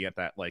want to be at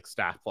that like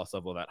staff plus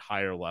level, that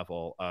higher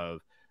level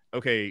of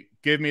okay,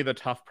 give me the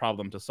tough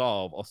problem to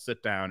solve. I'll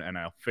sit down and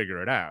I'll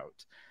figure it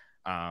out.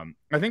 I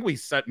think we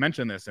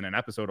mentioned this in an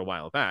episode a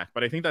while back,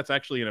 but I think that's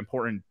actually an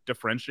important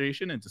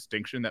differentiation and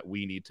distinction that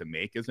we need to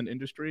make as an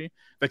industry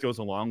that goes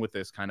along with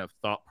this kind of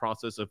thought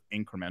process of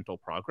incremental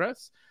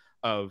progress.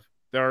 Of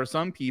there are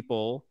some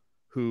people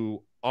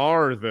who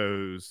are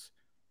those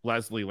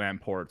Leslie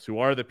Lamports, who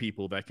are the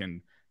people that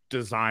can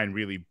design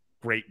really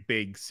great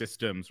big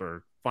systems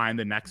or find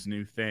the next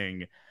new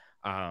thing.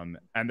 And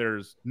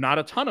there's not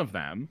a ton of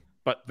them,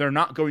 but they're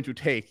not going to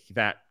take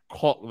that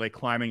like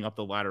climbing up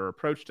the ladder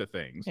approach to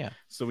things. Yeah.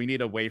 So we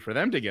need a way for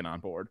them to get on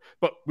board.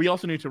 But we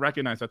also need to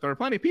recognize that there are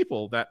plenty of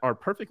people that are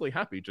perfectly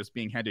happy just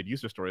being handed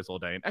user stories all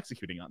day and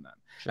executing on them.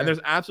 Sure. And there's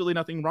absolutely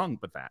nothing wrong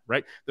with that,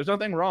 right? There's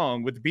nothing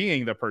wrong with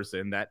being the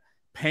person that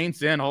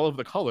paints in all of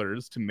the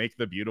colors to make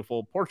the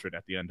beautiful portrait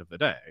at the end of the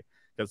day.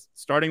 Because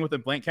starting with a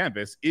blank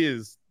canvas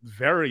is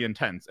very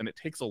intense, and it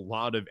takes a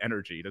lot of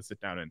energy to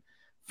sit down and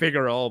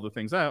figure all the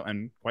things out.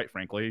 And quite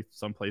frankly,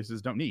 some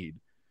places don't need,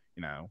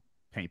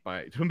 paint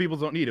by. Some people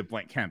don't need a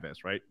blank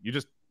canvas, right?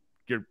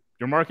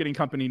 Your marketing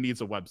company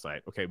needs a website.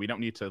 Okay, we don't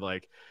need to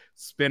like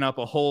spin up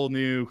a whole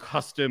new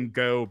custom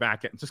Go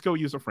backend. Just go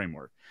use a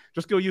framework.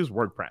 Just go use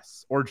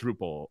WordPress or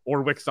Drupal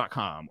or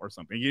Wix.com or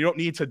something. You don't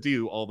need to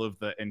do all of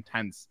the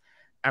intense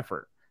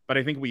effort. But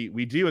I think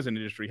we do as an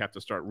industry have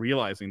to start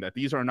realizing that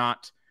these are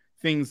not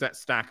things that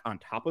stack on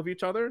top of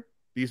each other.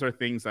 These are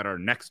things that are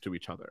next to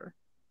each other.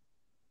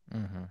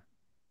 Mm-hmm.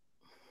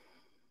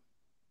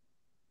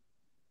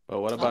 But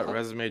what about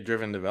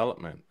resume-driven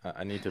development?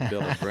 I need to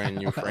build a brand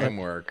new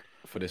framework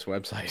for this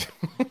website.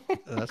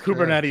 That's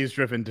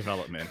Kubernetes-driven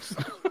development.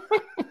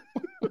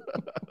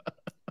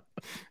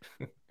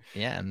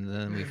 Yeah, and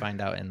then we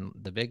find out in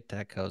the big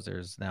tech codes,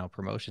 there's now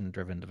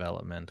promotion-driven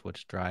development,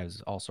 which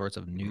drives all sorts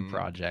of new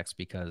projects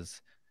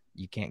because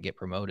you can't get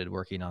promoted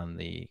working on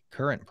the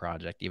current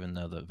project, even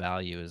though the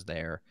value is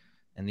there.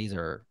 And these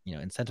are,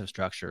 incentive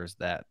structures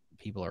that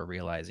people are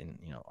realizing,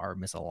 are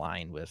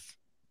misaligned with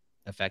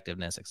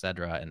effectiveness, et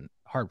cetera, and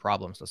hard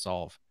problems to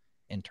solve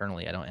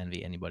internally. I don't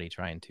envy anybody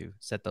trying to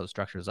set those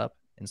structures up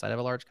inside of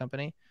a large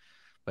company.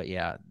 But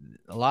yeah,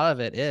 a lot of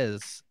it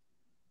is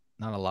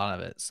not a lot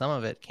of it. Some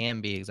of it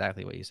can be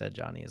exactly what you said,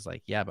 Johnny, is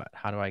like, yeah, but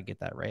how do I get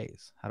that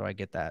raise? How do I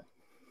get that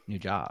new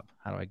job?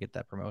 How do I get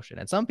that promotion?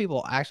 And some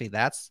people actually,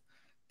 that's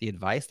the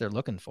advice they're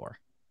looking for.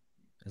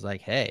 It's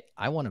like, hey,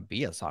 I want to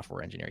be a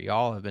software engineer.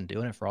 Y'all have been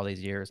doing it for all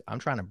these years. I'm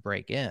trying to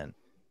break in.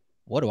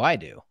 What do I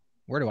do?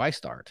 Where do I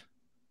start?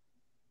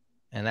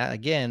 And that,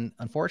 again,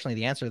 unfortunately,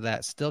 the answer to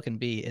that still can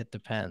be, it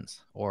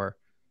depends, or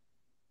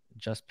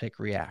just pick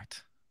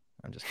React.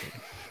 I'm just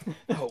kidding.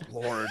 Oh,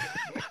 Lord.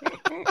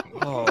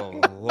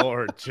 Oh,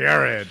 Lord.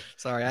 Jerod.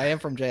 Sorry, I am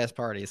from JS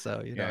Party,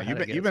 so you've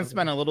been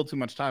spending a little too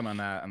much time on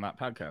that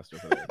podcast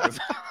over there.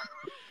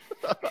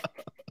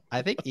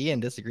 I think Ian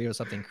disagreed with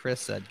something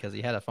Chris said because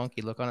he had a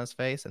funky look on his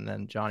face, and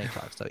then Johnny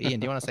talked. So, Ian,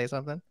 do you want to say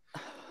something?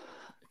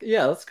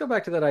 Yeah, let's go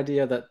back to that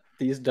idea that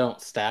these don't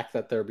stack,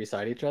 that they're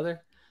beside each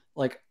other.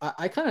 Like,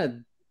 I kind of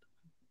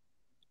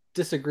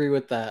disagree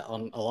with that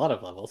on a lot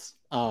of levels.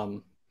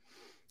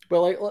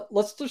 But like,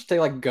 let's just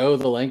take like Go,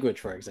 the language,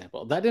 for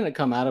example. That didn't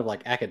come out of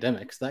like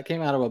academics. That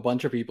came out of a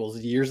bunch of people's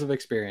years of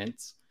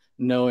experience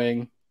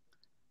knowing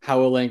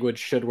how a language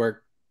should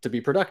work to be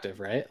productive,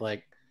 right?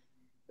 Like,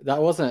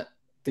 that wasn't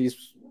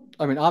these.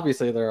 I mean,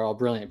 obviously they're all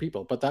brilliant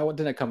people, but that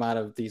didn't come out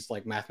of these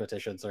like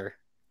mathematicians or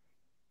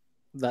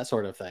that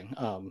sort of thing.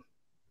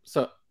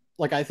 So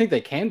like, I think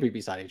they can be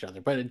beside each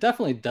other, but it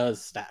definitely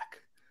does stack.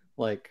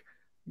 Like,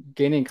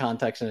 gaining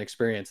context and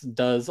experience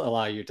does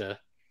allow you to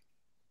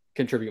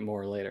contribute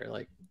more later.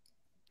 Like,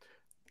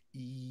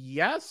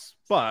 yes,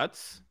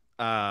 but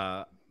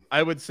I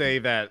would say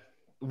that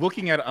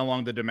looking at it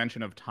along the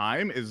dimension of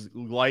time is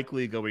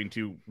likely going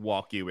to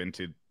walk you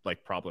into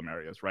like problem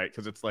areas, right?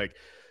 Because it's like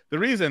the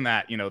reason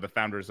that the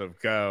founders of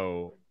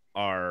Go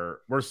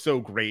were so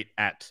great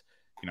at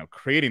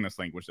creating this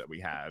language that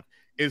we have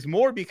is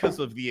more because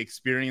of the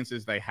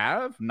experiences they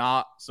have,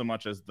 not so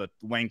much as the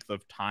length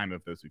of time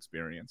of those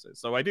experiences.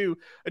 So I do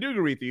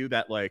agree with you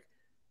that like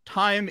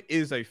time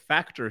is a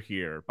factor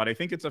here, but I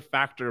think it's a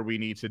factor we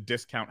need to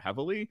discount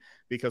heavily,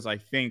 because I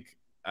think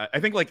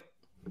like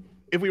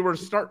if we were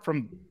to start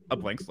from a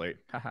blank slate,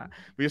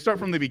 we start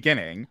from the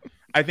beginning,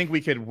 I think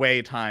we could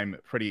weigh time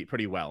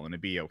pretty well and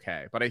it'd be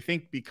okay. But I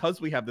think because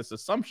we have this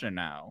assumption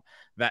now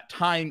that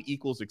time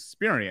equals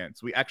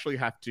experience, we actually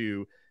have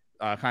to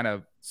kind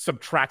of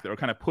subtract that or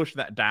kind of push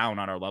that down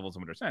on our levels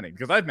of understanding.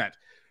 Because I've met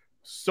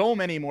so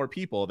many more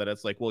people that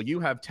it's like, well, you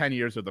have 10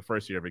 years of the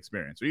first year of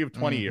experience, or you have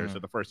 20 years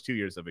of the first 2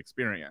 years of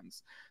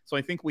experience. So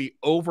I think we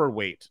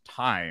overweight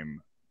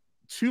time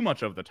too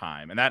much of the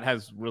time, and that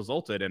has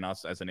resulted in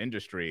us as an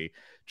industry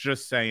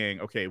just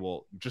saying, okay,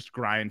 well, just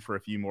grind for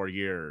a few more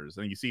years.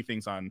 And you see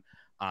things on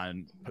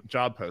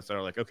job posts that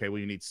are like, okay, well,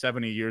 you need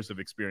 70 years of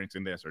experience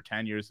in this or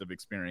 10 years of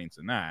experience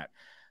in that.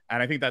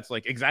 And I think that's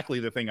like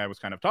exactly the thing I was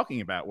kind of talking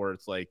about, where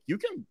it's like you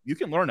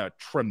can learn a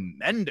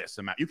tremendous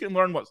amount. You can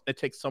learn what it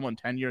takes someone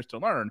 10 years to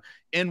learn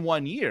in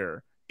 1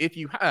 year if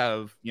you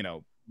have,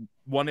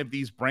 one of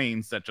these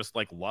brains that just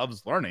like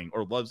loves learning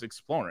or loves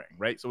exploring,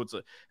 right? So it's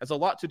a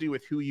lot to do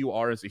with who you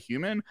are as a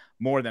human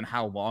more than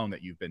how long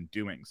that you've been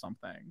doing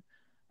something.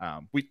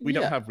 We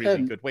don't have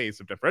really good ways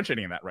of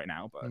differentiating that right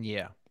now, but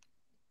yeah.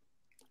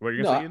 What are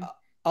you gonna say?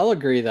 I'll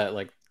agree that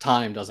like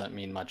time doesn't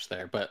mean much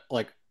there, but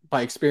like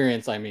by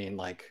experience, I mean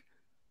like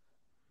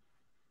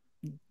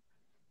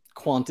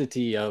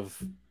quantity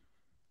of.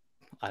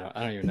 I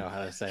don't even know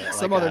how to say it.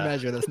 Some like, other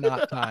measure that's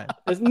not time.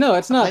 No,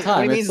 it's not like, time.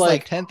 What it means it's is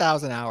like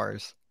 10,000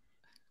 hours.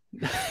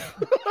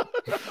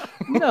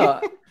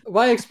 No,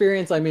 by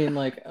experience, I mean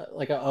like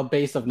a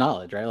base of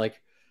knowledge, right? Like,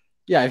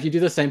 yeah, if you do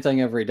the same thing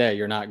every day,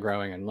 you're not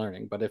growing and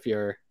learning. But if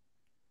you're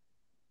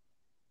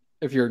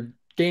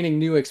gaining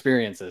new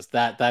experiences,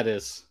 that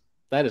is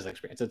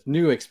experience. It's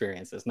new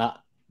experiences,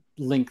 not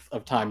length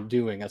of time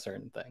doing a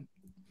certain thing.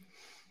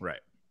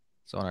 Right.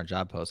 So on our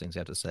job postings, you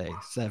have to say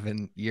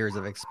 7 years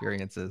of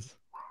experiences.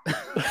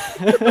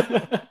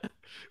 I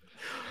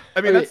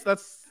mean,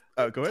 that's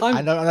go ahead.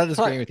 I'm not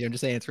disagreeing with you. I'm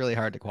just saying it's really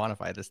hard to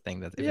quantify this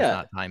thing that if it's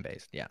not time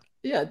based. Yeah.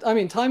 Yeah. I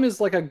mean, time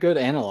is like a good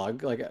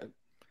analog,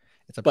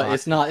 but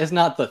it's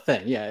not the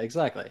thing. Yeah,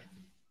 exactly.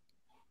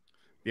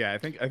 Yeah, I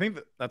think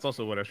that's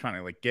also what I was trying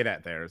to like get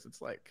at there. Is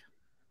it's like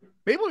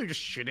maybe we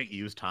just shouldn't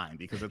use time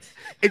because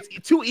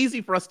it's too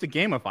easy for us to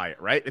gamify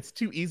it, right? It's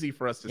too easy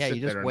for us to sit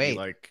there and be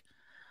like,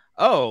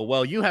 oh,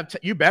 well,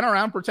 you've been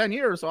around for 10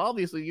 years, so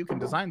obviously you can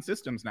design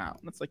systems now.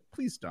 And it's like,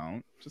 please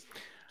don't. Just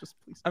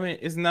please. I mean,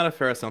 isn't that a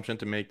fair assumption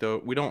to make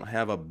though? We don't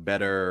have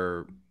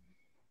better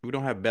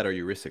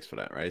heuristics for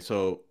that, right?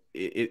 So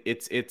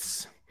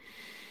it's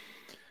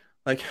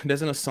like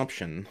there's an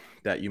assumption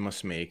that you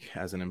must make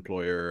as an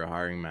employer, a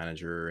hiring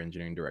manager,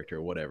 engineering director,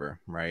 or whatever,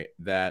 right?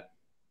 That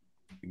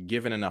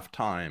given enough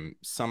time,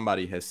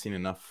 somebody has seen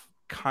enough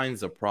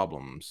kinds of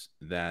problems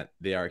that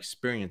they are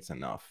experienced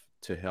enough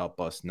to help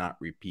us not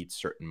repeat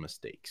certain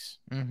mistakes,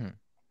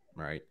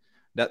 right?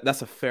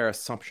 That's a fair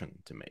assumption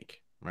to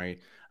make, right?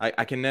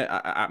 I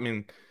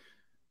mean,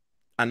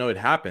 I know it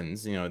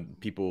happens. You know,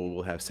 people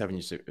will have 7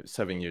 years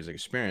of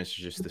experience.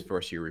 Just the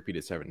first year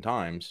repeated 7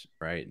 times,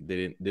 right?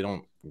 They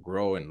don't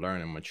grow and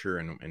learn and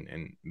mature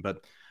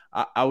but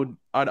I'd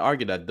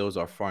argue that those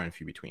are far and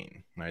few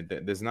between, right?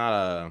 There's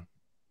not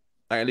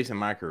at least in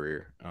my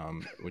career,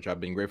 which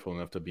I've been grateful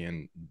enough to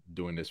be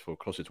doing this for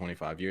close to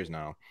 25 years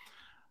now.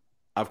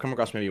 I've come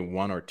across maybe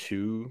 1 or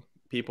 2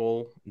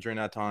 people during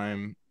that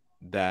time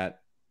that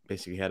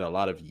basically had a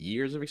lot of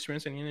years of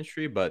experience in the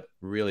industry, but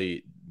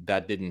really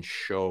that didn't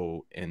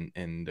show in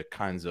the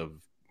kinds of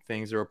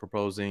things they were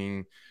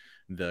proposing,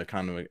 the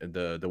kind of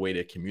the way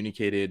they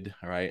communicated,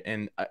 right?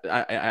 And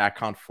I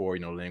account for,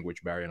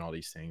 language barrier and all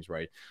these things,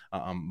 right?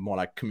 More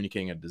like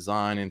communicating a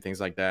design and things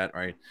like that,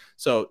 right?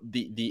 So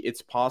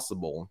it's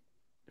possible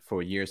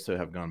for years to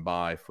have gone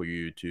by for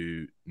you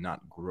to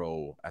not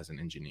grow as an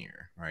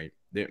engineer, right?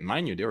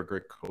 Mind you, they were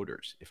great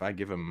coders. If I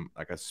give them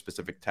like a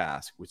specific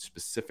task with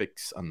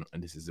specifics on,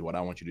 and this is what I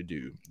want you to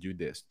do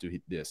this, do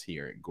this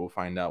here, go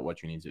find out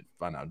what you need to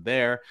find out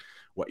there,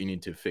 what you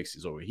need to fix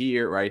is over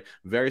here, right?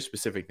 Very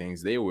specific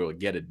things, they will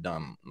get it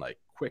done like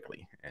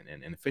quickly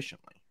and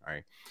efficiently,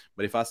 right?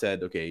 But if I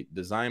said, okay,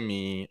 design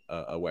me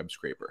a web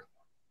scraper,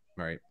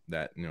 right,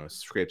 that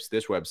scrapes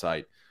this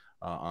website,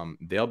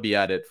 they'll be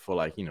at it for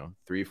like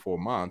 3-4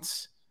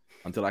 months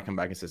until I come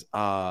back and says,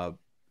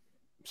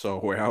 so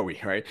where are we,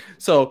 right?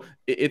 So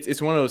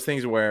it's one of those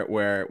things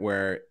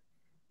where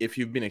if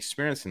you've been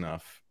experienced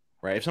enough,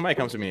 right? If somebody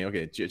comes to me,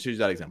 okay, choose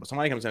that example.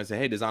 Somebody comes to me and say,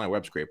 hey, design a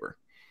web scraper,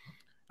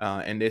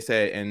 and they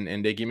say,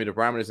 and they give me the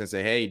parameters and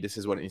say, hey, this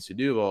is what it needs to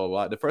do, blah blah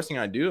blah. The first thing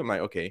I do, I'm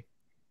like, okay,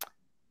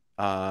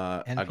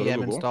 npm I go to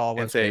Google install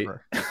web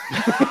scraper.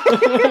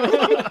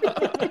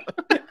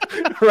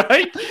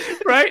 right.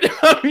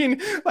 I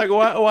mean, like,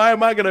 why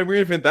am I gonna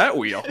reinvent that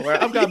wheel?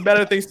 Right? I've got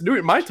better things to do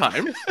in my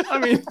time. I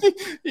mean,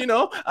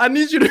 I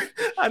need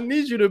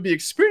you to be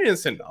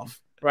experienced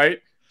enough, right,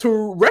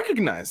 to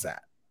recognize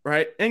that,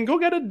 right, and go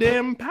get a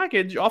damn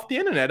package off the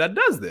internet that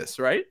does this,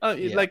 right?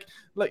 Like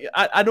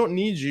I don't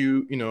need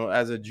you,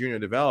 as a junior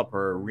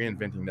developer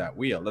reinventing that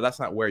wheel. That's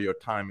not where your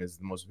time is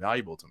the most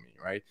valuable to me,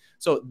 right?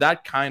 So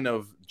that kind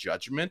of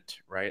judgment,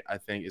 right, I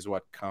think is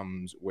what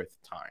comes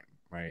with time.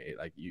 Right,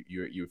 like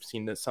you've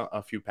seen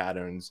a few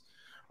patterns.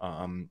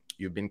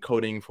 You've been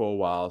coding for a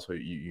while, so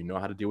you know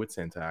how to deal with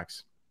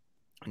syntax,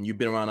 and you've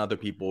been around other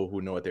people who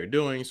know what they're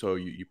doing. So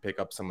you pick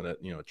up some of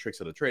the tricks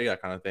of the trade,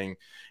 that kind of thing,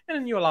 and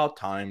then you allow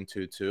time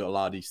to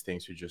allow these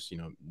things to just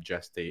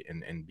gestate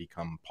and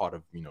become part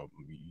of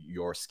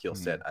your skill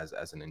set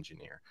as an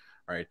engineer.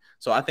 Right.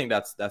 So I think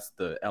that's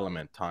the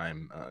element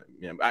time.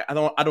 I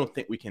don't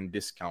think we can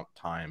discount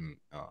time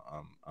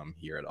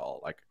here at all.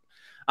 Like,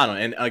 I don't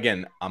know. And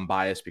again, I'm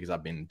biased because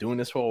I've been doing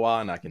this for a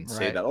while, and I can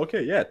say that,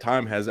 okay, yeah,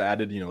 time has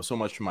added, so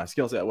much to my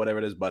skill set, whatever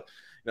it is. But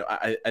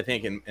I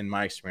think in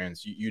my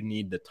experience, you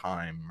need the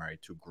time, right,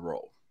 to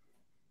grow.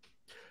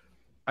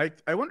 I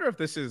wonder if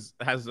this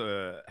has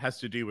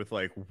to do with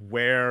like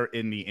where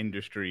in the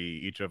industry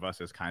each of us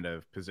is kind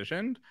of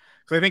positioned.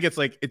 Because I think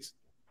it's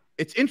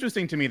it's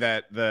interesting to me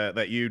that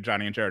that you,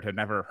 Johnny, and Jerod had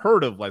never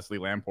heard of Leslie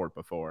Lamport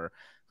before,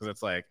 because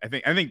it's like I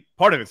think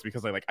part of it's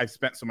because I've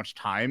spent so much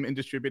time in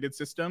distributed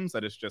systems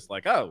that it's just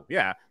like, oh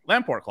yeah,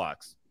 Lamport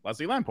clocks,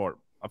 Leslie Lamport,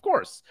 of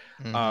course.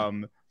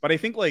 But I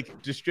think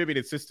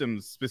distributed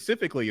systems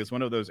specifically is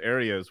one of those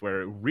areas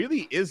where it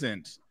really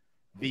isn't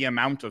the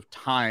amount of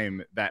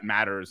time that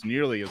matters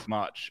nearly as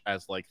much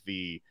as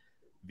the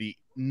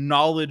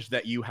knowledge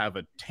that you have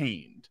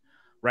attained,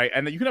 right?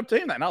 And that you can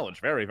obtain that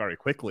knowledge very, very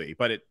quickly,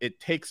 but it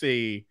takes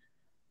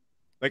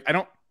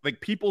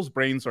people's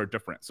brains are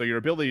different. So your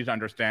ability to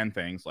understand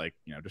things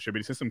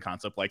distributed system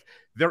concept,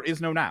 there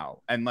is no now,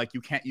 and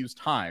you can't use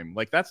time.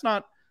 That's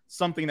not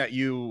something that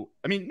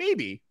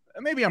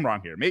maybe I'm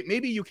wrong here.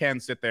 Maybe you can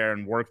sit there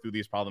and work through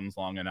these problems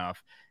long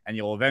enough and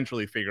you'll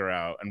eventually figure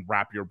out and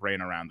wrap your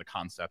brain around the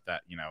concept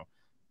that,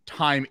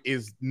 time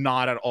is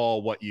not at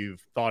all what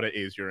you've thought it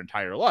is your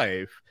entire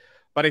life.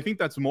 But I think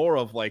that's more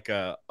of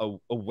a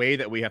way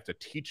that we have to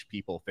teach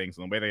people things,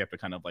 and the way they have to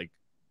kind of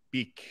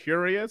be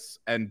curious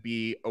and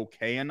be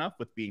okay enough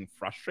with being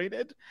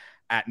frustrated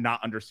at not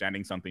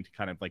understanding something to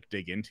kind of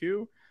dig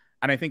into.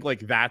 And I think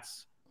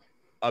that's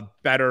a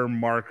better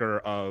marker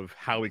of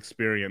how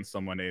experienced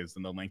someone is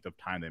than the length of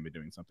time they've been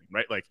doing something,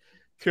 right?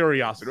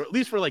 Curiosity, or at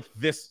least for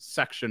this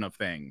section of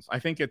things. I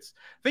think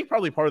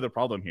probably part of the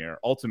problem here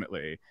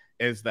ultimately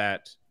is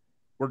that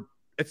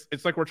it's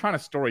we're trying to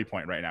story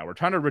point right now. We're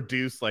trying to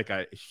reduce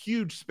a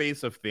huge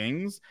space of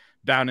things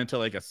down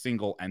into a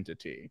single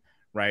entity,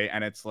 right?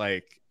 And it's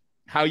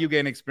how you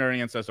gain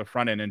experience as a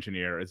front-end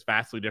engineer is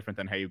vastly different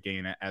than how you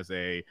gain it as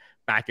a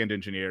back-end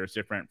engineer. It's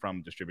different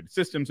from distributed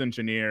systems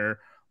engineer,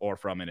 or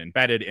from an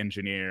embedded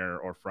engineer,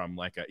 or from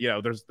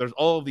there's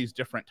all of these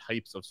different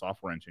types of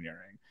software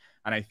engineering.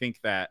 And I think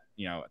that,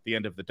 at the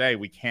end of the day,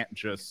 we can't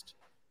just,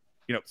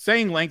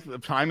 saying length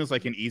of time is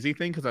an easy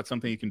thing because that's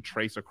something you can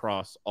trace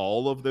across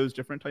all of those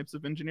different types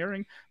of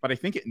engineering. But I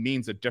think it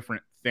means a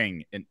different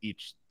thing in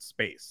each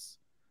space.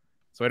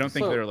 So I don't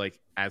think they're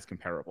as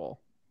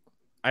comparable.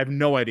 I have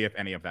no idea if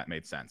any of that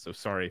made sense. So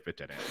sorry if it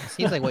didn't. It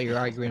seems like what you're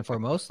arguing for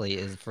mostly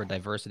is for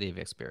diversity of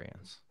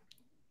experience.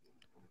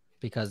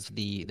 Because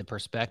the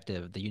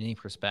perspective, the unique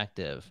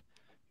perspective,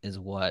 is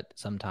what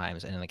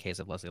sometimes, and in the case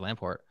of Leslie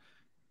Lamport,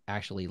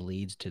 actually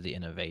leads to the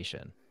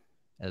innovation.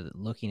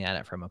 Looking at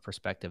it from a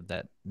perspective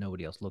that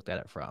nobody else looked at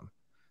it from,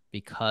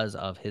 because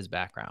of his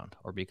background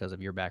or because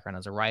of your background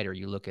as a writer.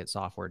 You look at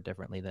software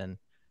differently than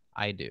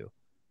I do,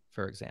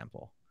 for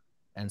example.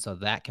 And so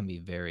that can be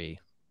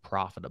very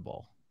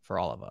profitable for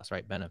all of us,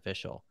 right?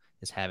 Beneficial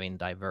is having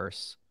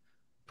diverse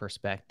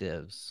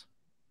perspectives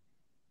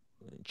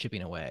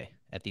chipping away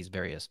at these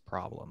various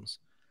problems,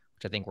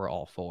 which I think we're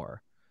all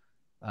for.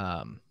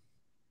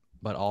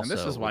 But also, and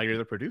this is why you're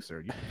the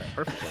producer. You did that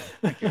perfectly.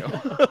 Thank you.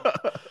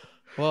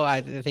 Well,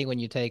 I think when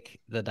you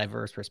take the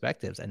diverse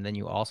perspectives and then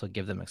you also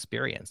give them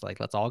experience,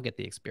 let's all get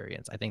the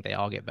experience. I think they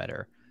all get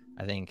better.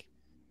 I think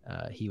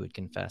he would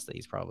confess that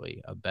he's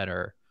probably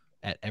better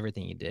at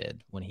everything he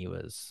did when he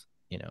was,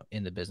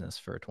 in the business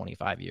for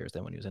 25 years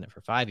than when he was in it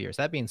for 5 years.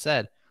 That being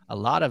said, a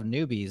lot of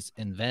newbies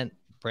invent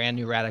brand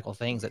new radical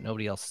things that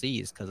nobody else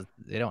sees because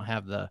they don't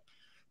have the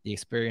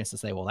experience to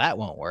say, well, that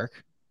won't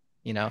work.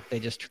 They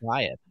just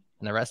try it.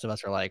 And the rest of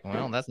us are like,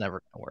 well, that's never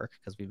going to work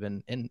because we've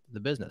been in the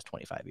business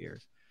 25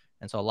 years.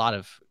 And so a lot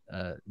of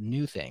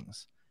new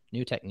things,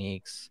 new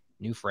techniques,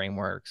 new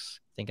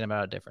frameworks, thinking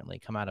about it differently,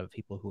 come out of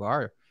people who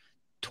are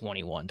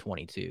 21,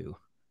 22,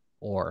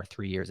 or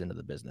 3 years into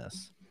the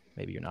business.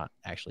 Maybe you're not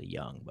actually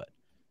young, but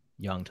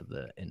young to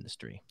the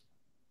industry.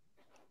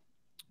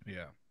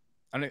 Yeah.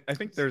 And I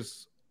think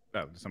there's...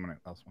 Oh, does someone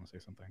else want to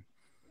say something?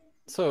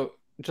 So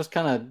just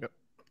kind of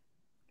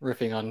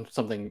riffing on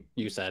something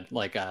you said,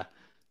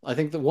 I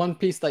think the one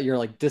piece that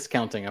you're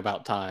discounting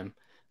about time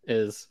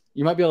is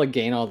you might be able to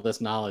gain all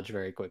this knowledge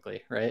very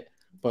quickly, right?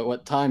 But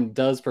what time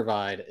does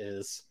provide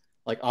is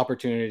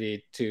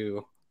opportunity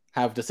to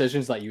have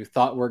decisions that you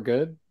thought were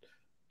good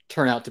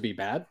turn out to be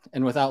bad.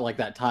 And without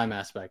that time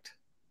aspect,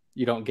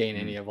 you don't gain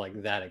any of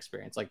that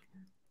experience.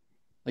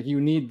 You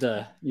need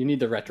the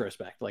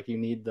retrospect. You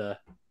need to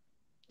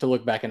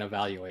look back and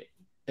evaluate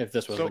if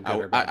this was a good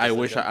or bad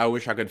decision. I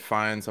wish I could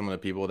find some of the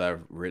people that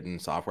have written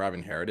software I've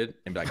inherited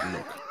and be like,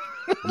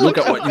 look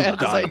at what you've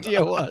done.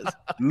 Idea was.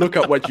 Look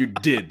at what you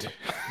did.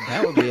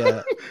 That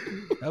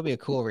would be a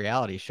cool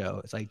reality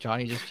show. It's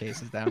Johnny just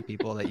chases down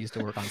people that used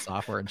to work on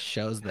software and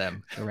shows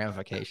them the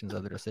ramifications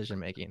of their decision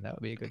making. That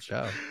would be a good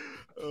show.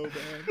 Oh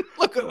man,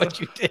 look at what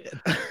you did.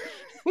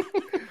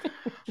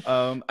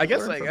 I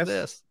guess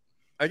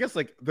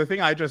the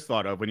thing I just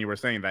thought of when you were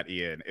saying that,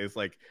 Ian, is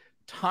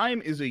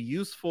time is a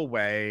useful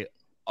way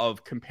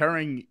of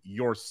comparing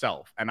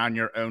yourself and on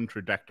your own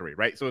trajectory,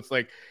 right? So it's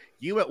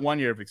you at 1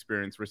 year of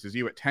experience versus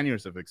you at 10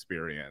 years of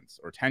experience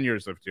or 10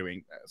 years of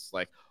doing this.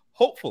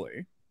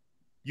 Hopefully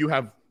you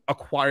have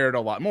acquired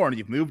a lot more and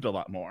you've moved a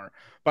lot more.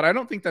 But I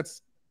don't think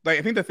that's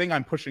I think the thing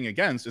I'm pushing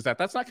against is that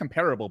that's not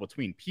comparable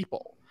between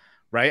people,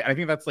 right? I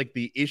think that's like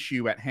the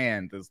issue at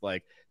hand is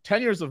like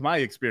 10 years of my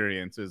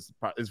experience is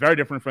very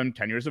different from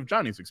 10 years of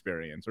Johnny's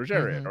experience or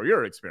Jerod or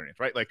your experience,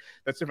 right? Like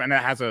that's different.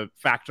 And it has a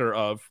factor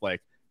of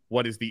like,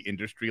 what is the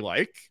industry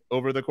like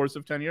over the course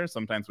of 10 years?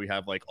 Sometimes we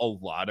have like a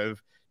lot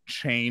of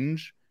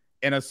change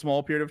in a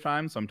small period of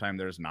time. Sometimes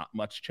there's not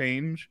much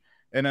change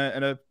in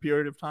a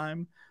period of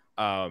time.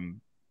 But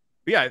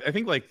yeah, I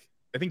think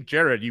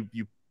Jerod,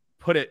 you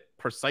put it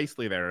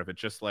precisely there. If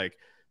it's just like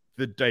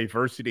the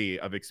diversity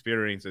of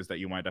experiences that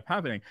you wind up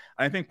having. And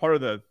I think part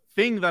of the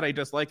thing that I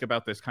dislike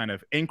about this kind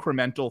of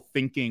incremental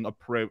thinking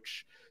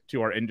approach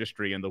to our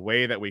industry and the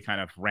way that we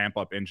kind of ramp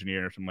up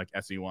engineers from like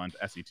SE1 to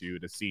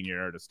SE2 to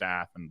senior to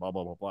staff and blah,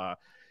 blah, blah, blah,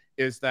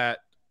 is that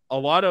a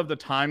lot of the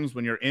times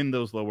when you're in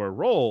those lower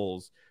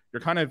roles, you're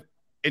kind of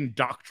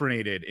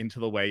indoctrinated into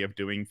the way of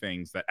doing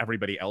things that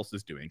everybody else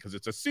is doing, because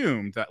it's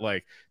assumed that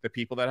like the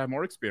people that have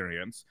more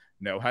experience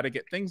know how to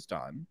get things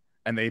done,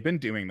 and they've been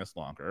doing this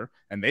longer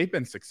and they've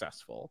been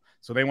successful.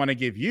 So they want to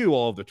give you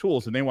all of the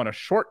tools and they want to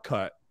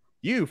shortcut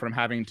you from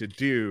having to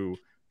do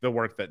the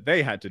work that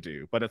they had to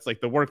do. But it's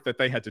like the work that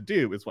they had to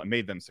do is what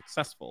made them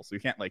successful. So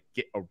you can't like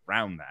get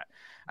around that.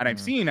 And I've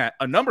seen at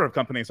a number of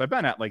companies I've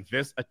been at, like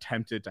this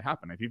attempted to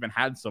happen. I've even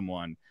had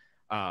someone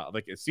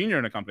like a senior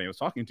in a company I was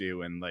talking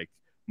to, and like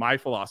my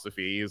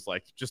philosophy is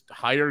like, just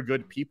hire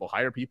good people,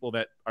 hire people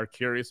that are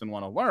curious and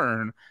want to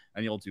learn,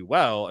 and you'll do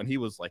well. And he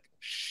was like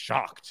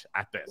shocked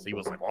at this. He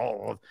was like,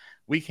 oh,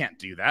 we can't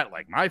do that.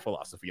 Like my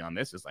philosophy on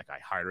this is like, I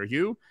hire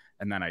you,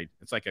 and then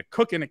it's like a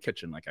cook in a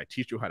kitchen. Like I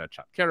teach you how to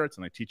chop carrots,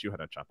 and I teach you how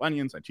to chop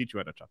onions. I teach you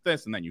how to chop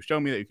this, and then you show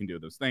me that you can do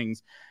those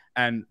things.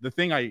 And the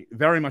thing I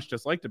very much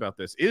disliked about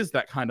this is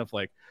that kind of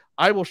like,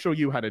 I will show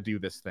you how to do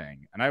this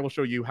thing, and I will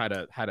show you how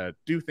to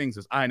do things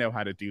as I know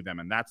how to do them.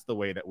 And that's the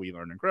way that we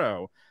learn and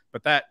grow.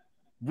 But that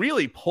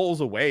really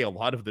pulls away a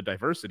lot of the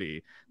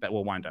diversity that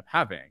we'll wind up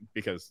having,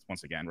 because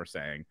once again, we're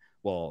saying,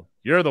 well,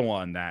 you're the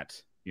one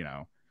that, you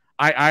know,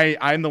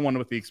 I'm the one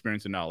with the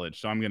experience and knowledge,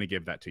 so I'm going to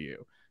give that to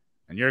you,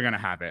 and you're going to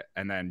have it.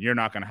 And then you're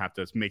not going to have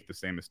to make the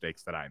same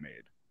mistakes that I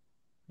made.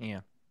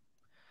 Yeah.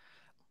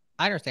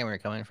 I understand where you're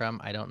coming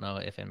from. I don't know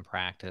if in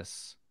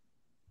practice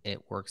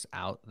it works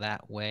out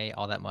that way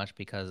all that much,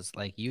 because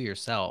like you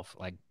yourself,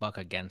 like buck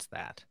against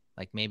that.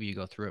 Like maybe you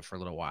go through it for a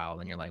little while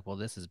and you're like, well,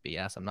 this is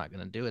BS. I'm not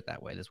going to do it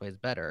that way. This way is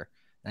better.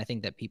 And I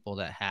think that people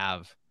that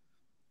have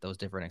those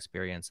different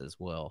experiences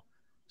will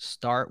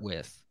start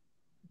with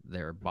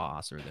their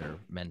boss or their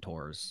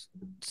mentor's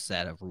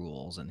set of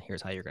rules. And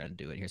here's how you're going to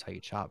do it. Here's how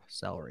you chop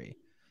celery.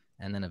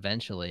 And then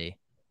eventually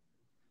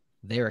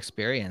their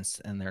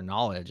experience and their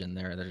knowledge, and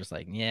they're just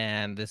like,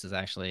 yeah, and this is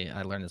actually,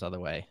 I learned this other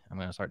way. I'm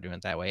going to start doing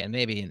it that way. And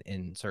maybe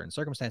in certain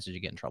circumstances you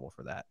get in trouble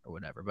for that or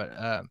whatever.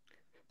 But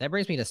that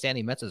brings me to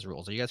Sandy Metz's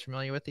rules. Are you guys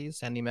familiar with these?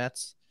 Sandy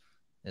Metz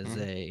is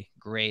a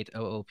great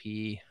OOP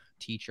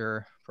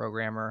teacher,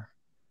 programmer,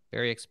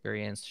 very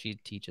experienced. She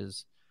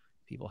teaches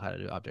people how to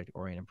do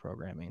object-oriented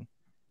programming.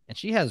 And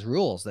she has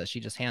rules that she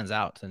just hands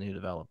out to new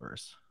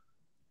developers.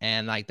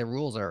 And like the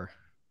rules are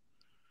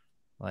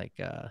like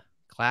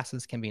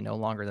classes can be no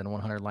longer than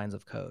 100 lines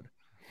of code.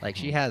 Like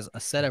she has a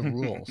set of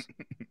rules.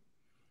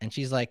 And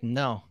she's like,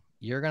 no,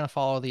 you're going to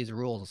follow these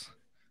rules.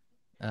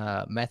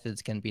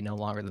 Methods can be no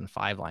longer than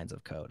 5 lines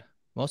of code.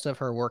 Most of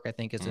her work, I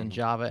think, is in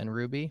Java and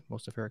Ruby.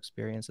 Most of her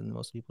experience and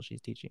most people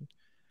she's teaching.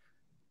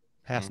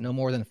 Pass no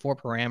more than 4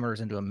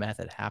 parameters into a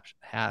method.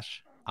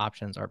 Hash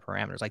options are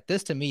parameters. Like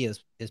this to me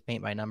is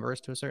paint by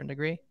numbers to a certain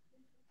degree.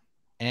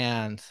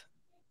 And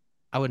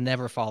I would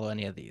never follow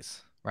any of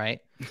these, right?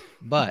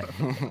 But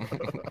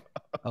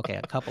okay,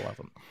 a couple of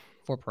them.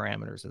 4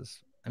 parameters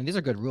is, I mean, these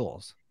are good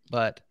rules,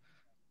 but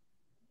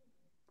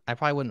I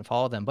probably wouldn't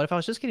follow them. But if I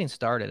was just getting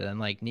started and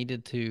like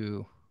needed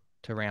to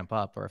ramp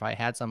up, or if I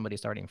had somebody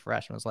starting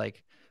fresh and was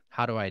like,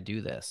 how do I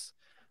do this?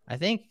 I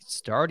think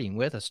starting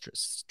with a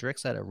strict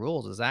set of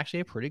rules is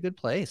actually a pretty good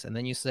place. And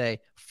then you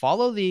say,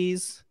 follow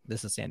these.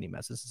 This is Sandy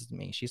Metz. This is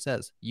me. She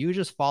says, you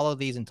just follow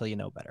these until you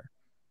know better.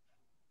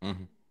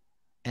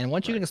 And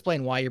once you can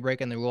explain why you're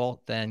breaking the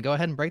rule, then go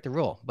ahead and break the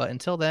rule. But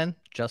until then,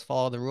 just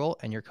follow the rule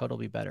and your code will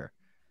be better.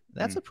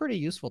 That's a pretty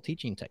useful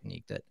teaching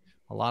technique that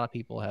a lot of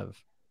people have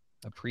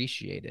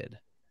appreciated.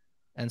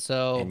 And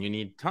so, and you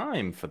need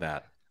time for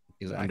that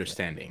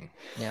understanding.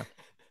 Yeah.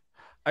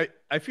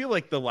 I feel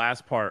like the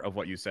last part of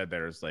what you said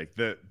there is like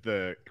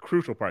the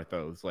crucial part,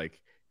 though, is like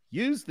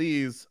use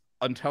these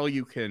until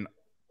you can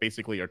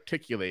basically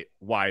articulate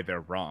why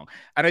they're wrong.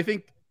 And I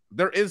think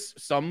there is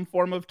some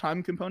form of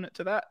time component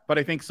to that, but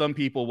I think some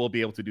people will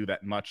be able to do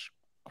that much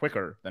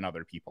quicker than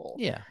other people.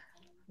 Yeah,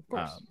 of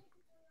course.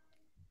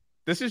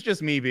 This is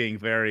just me being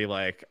very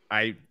like,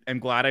 I am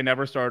glad I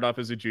never started off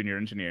as a junior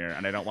engineer,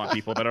 and I don't want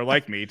people that are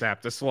like me to have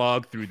to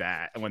slog through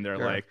that. And when they're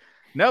like,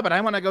 no, but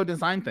I want to go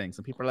design things.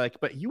 And people are like,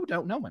 but you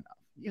don't know enough.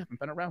 You haven't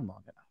been around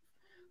long enough.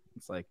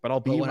 It's like, but I'll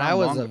be when I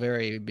was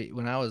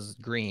when I was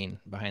green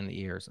behind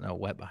the ears, no,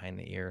 wet behind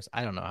the ears.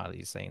 I don't know how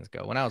these things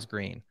go. When I was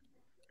green,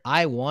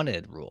 I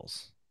wanted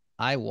rules.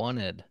 I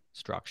wanted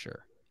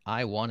structure.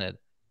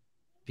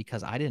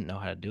 Because I didn't know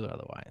how to do it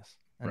otherwise.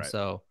 And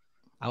so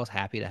I was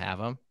happy to have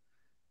them.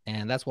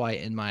 And that's why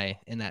in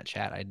that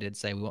chat I did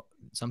say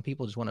some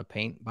people just want to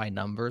paint by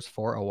numbers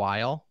for a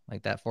while.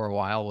 Like that for a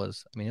while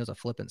was, I mean, it was a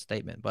flippant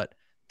statement, but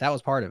that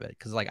was part of it.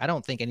 Because like I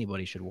don't think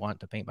anybody should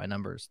want to paint by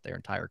numbers their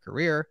entire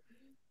career.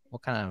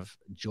 What kind of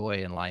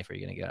joy in life are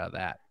you going to get out of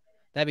that?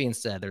 That being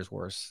said, there's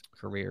worse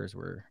careers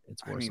where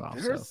it's worse off.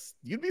 So.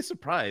 You'd be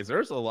surprised.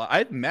 There's a lot.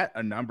 I've met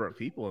a number of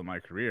people in my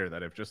career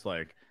that have just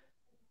like,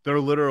 they're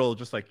literal,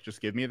 just like,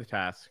 just give me the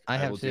task.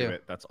 I will do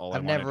it. That's all.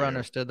 I've never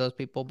understood those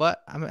people,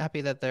 but I'm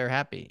happy that they're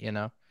happy. You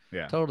know,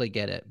 yeah, totally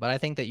get it. But I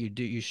think that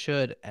you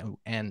should,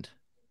 and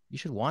you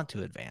should want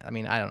to advance. I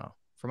mean, I don't know.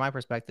 From my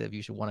perspective,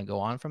 you should want to go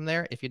on from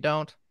there. If you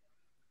don't,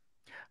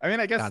 I mean,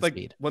 I guess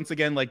Godspeed. Like once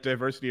again, like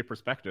diversity of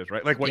perspectives,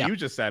 right? Like what you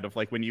just said of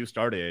like when you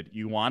started,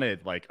 you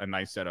wanted like a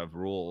nice set of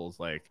rules.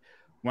 Like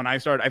when I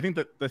started, I think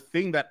that the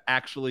thing that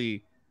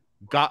actually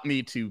got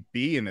me to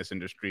be in this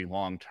industry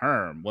long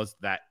term was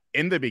that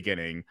in the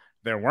beginning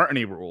there weren't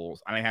any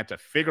rules and I had to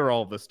figure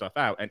all this stuff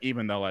out. And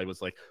even though I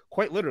was like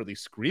quite literally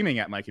screaming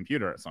at my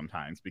computer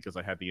sometimes because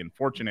I had the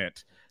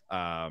unfortunate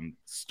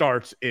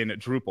start in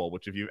Drupal,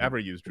 which if you ever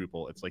use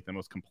Drupal, it's like the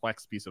most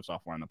complex piece of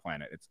software on the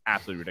planet. It's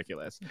absolutely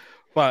ridiculous.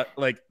 But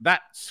like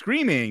that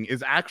screaming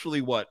is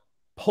actually what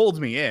pulled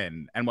me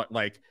in and what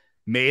like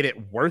made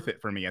it worth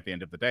it for me at the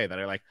end of the day,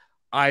 that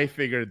I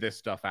figured this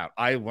stuff out.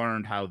 I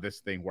learned how this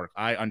thing worked.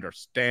 I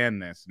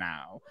understand this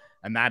now.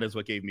 And that is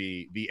what gave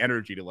me the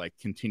energy to like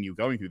continue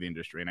going through the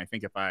industry. And I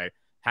think if I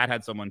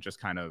had someone just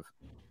kind of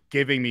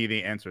giving me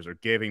the answers or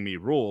giving me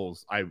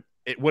rules,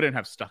 it wouldn't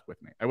have stuck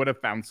with me. I would have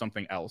found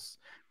something else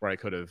where I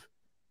could have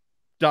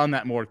done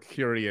that more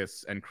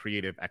curious and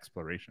creative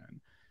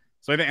exploration.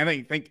 So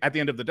I think at the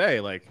end of the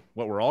day, like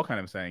what we're all kind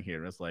of saying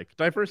here is like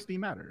diversity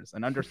matters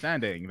and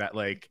understanding that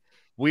like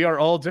we are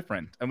all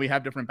different and we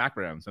have different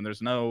backgrounds and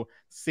there's no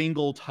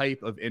single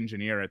type of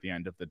engineer at the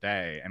end of the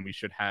day. And we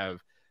should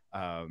have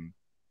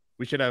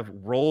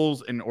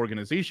roles in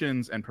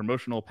organizations and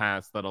promotional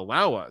paths that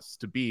allow us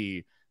to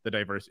be the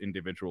diverse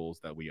individuals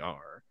that we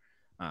are.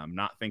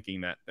 Not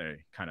thinking that the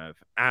kind of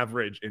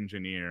average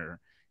engineer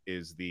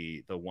is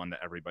the one that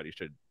everybody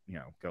should,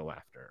 go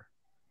after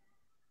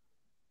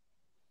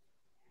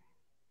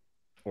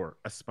or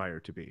aspire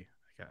to be,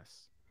 I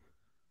guess.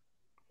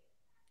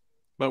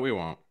 But we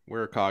won't.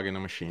 We're a cog in a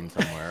machine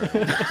somewhere.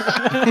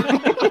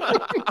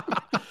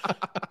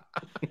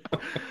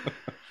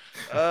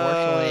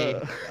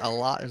 Unfortunately,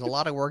 there's a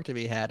lot of work to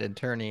be had in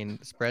turning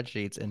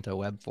spreadsheets into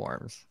web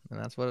forms, and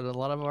that's what a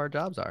lot of our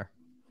jobs are.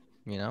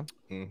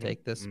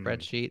 Take this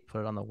spreadsheet,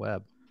 put it on the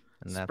web.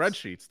 And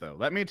spreadsheets, though,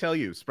 let me tell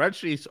you,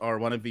 spreadsheets are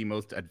one of the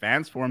most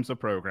advanced forms of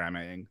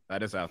programming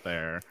that is out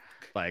there.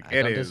 Like,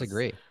 I don't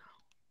disagree.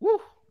 Woo.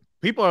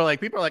 People are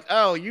like,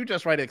 oh, you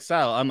just write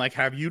Excel. I'm like,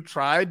 have you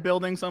tried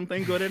building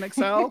something good in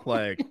Excel?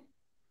 Like,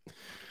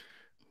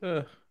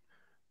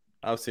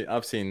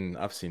 I've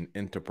seen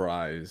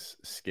enterprise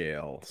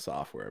scale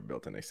software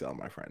built in Excel,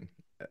 my friend.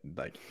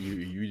 Like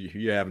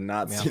you have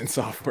not seen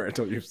software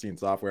until you've seen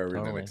software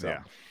written in Excel.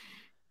 Yeah.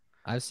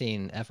 I've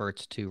seen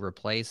efforts to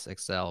replace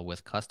Excel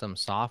with custom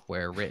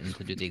software written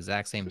to do the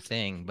exact same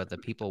thing, but the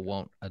people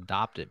won't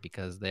adopt it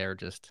because they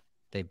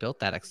built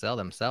that Excel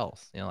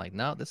themselves. Like,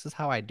 no, this is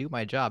how I do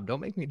my job.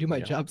 Don't make me do my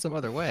job some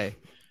other way.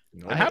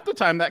 And half the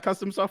time that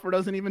custom software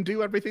doesn't even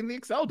do everything the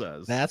Excel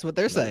does. That's what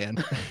they're saying.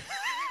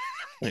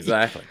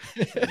 Exactly.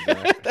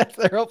 That's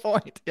their whole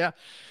point. Yeah.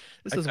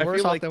 This is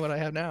worse off than what I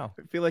have now.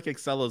 I feel like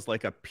Excel is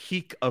like a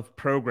peak of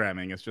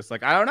programming. It's just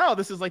like, I don't know.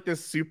 This is like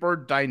this super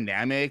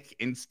dynamic,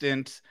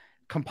 instant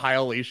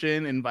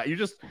compilation. And you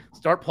just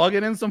start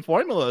plugging in some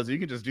formulas. You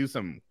can just do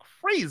some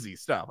crazy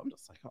stuff. I'm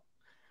just like, oh.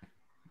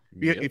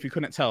 Yep. If you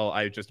couldn't tell,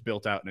 I just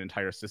built out an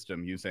entire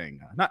system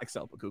using not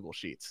Excel, but Google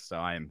Sheets. So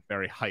I am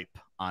very hype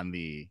on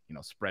the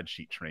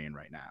spreadsheet train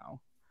right now.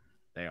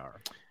 They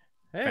are.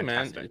 Hey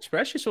fantastic. Man,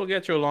 spreadsheets will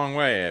get you a long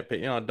way.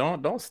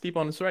 Don't sleep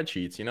on the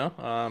spreadsheets.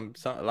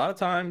 A lot of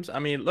times, I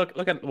mean,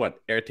 look at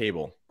what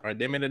Airtable. Right,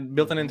 they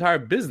built an entire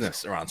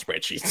business around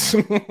spreadsheets.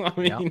 I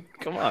mean,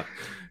 come on,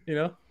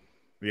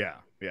 Yeah.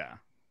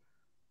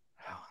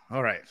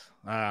 All right.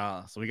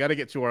 So we got to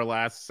get to our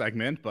last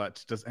segment,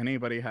 but does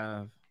anybody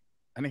have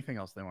anything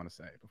else they want to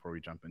say before we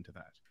jump into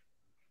that?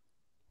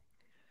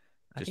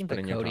 I think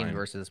the coding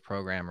versus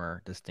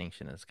programmer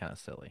distinction is kind of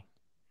silly.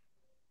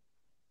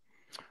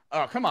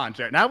 Oh, come on,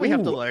 Jerod. Now we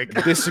have to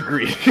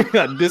disagree.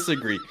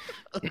 Disagree.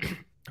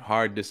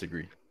 Hard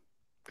disagree.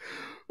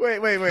 Wait.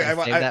 Save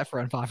that for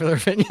unpopular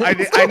opinions.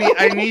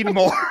 I need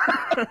more.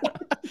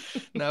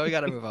 No, we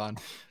got to move on.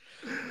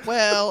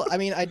 Well, I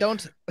mean, I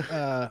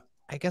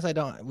guess I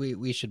don't.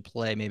 We should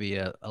play maybe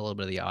a little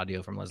bit of the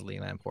audio from Leslie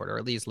Lamport, or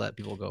at least let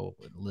people go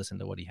listen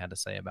to what he had to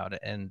say about it.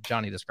 And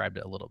Johnny described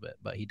it a little bit,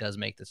 but he does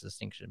make this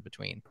distinction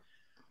between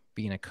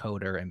being a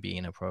coder and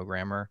being a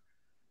programmer.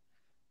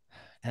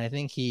 And I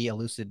think he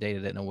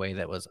elucidated it in a way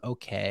that was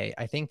okay.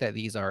 I think that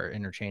these are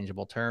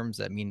interchangeable terms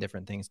that mean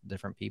different things to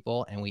different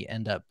people, and we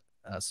end up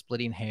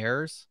splitting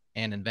hairs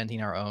and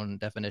inventing our own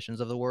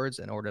definitions of the words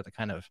in order to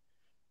kind of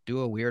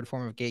do a weird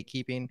form of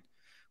gatekeeping,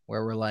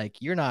 where we're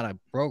like, you're not a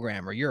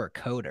programmer, you're a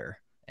coder.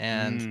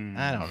 And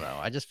I don't know.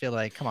 I just feel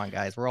like, come on,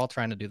 guys, we're all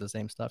trying to do the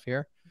same stuff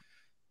here.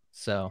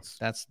 So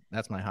that's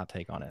my hot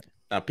take on it.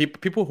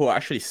 People who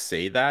actually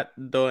say that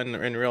though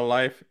in real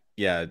life,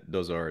 yeah,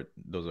 those are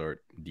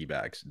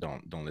D-bags.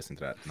 Don't listen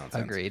to that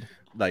nonsense. Agreed.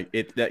 Like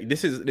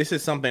this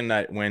is something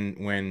that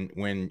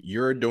when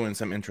you're doing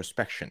some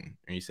introspection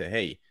and you say,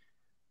 hey,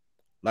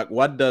 like,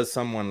 what does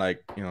someone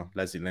like,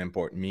 Leslie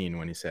Lamport mean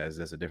when he says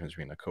there's a difference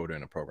between a coder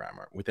and a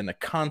programmer within the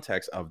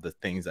context of the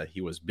things that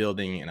he was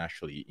building and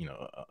actually,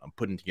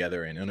 putting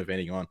together and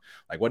innovating on?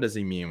 Like, what does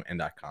he mean in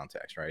that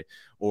context, right?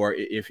 Or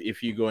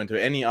if you go into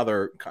any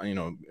other,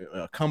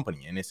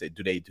 company and they say,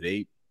 do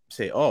they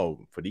say,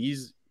 oh, for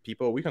these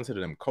people, we consider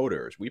them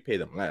coders, we pay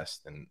them less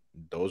than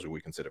those who we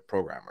consider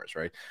programmers,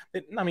 right?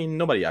 I mean,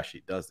 nobody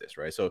actually does this,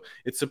 right? So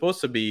it's supposed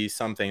to be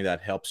something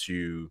that helps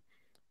you.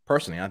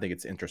 Personally, I think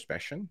it's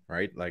introspection,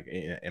 right? Like,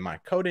 am I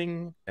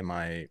coding? Am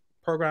I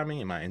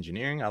programming? Am I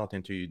engineering? I don't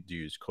tend to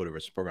use coder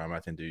versus programmer. I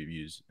tend to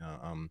use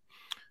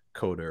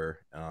coder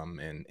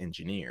and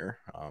engineer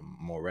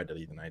more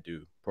readily than I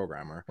do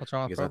programmer. What's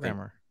wrong with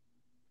programmer?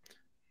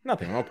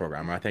 Nothing wrong with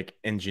programmer. I think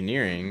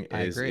engineering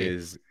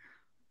is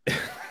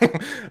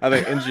I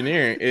think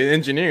engineering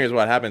is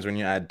what happens when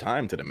you add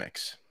time to the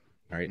mix.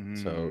 Right.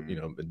 So,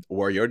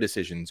 or your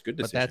decisions, good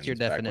decisions. But that's your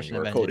definition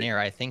of engineer.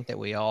 I think that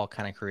we all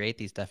kind of create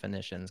these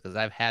definitions because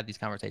I've had these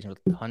conversations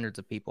with hundreds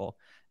of people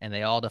and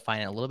they all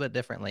define it a little bit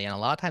differently. And a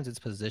lot of times it's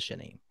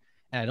positioning.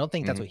 And I don't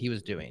think that's what he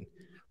was doing.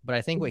 But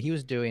I think what he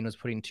was doing was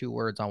putting two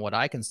words on what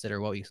I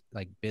consider what we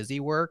like busy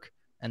work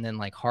and then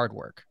like hard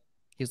work.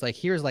 He's like,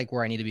 here's like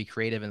where I need to be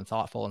creative and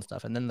thoughtful and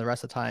stuff. And then the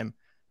rest of the time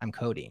I'm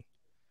coding.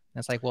 And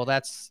it's like, well,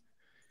 that's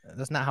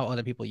not how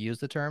other people use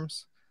the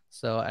terms.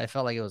 So I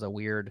felt like it was a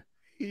weird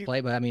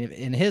play, but I mean,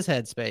 in his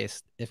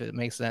headspace, if it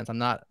makes sense, I'm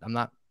not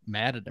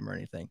mad at him or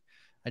anything.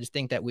 I just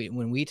think that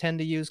when we tend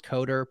to use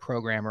coder,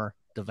 programmer,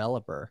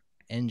 developer,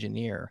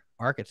 engineer,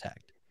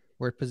 architect,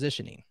 we're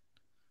positioning,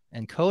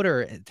 and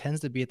coder, it tends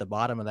to be at the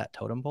bottom of that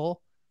totem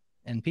pole.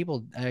 And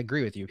people, I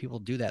agree with you, people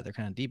do that. They're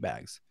kind of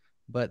D-bags,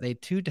 but they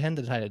too tend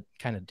to try to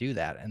kind of do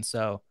that. And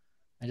so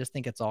I just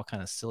think it's all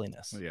kind of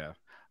silliness. Yeah,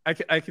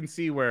 I can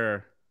see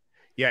where.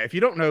 Yeah, if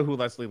you don't know who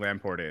Leslie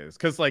Lamport is,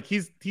 because like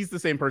he's the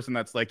same person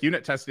that's like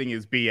unit testing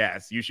is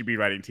BS. You should be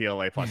writing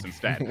TLA plus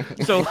instead.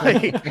 So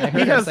like I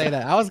heard him say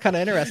that. I was kind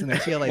of interested in the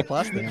TLA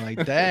plus thing. I'm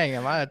like, dang,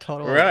 am I a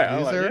total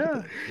user?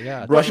 Like,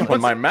 yeah. Brushing on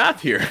my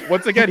math here.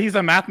 Once again, he's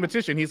a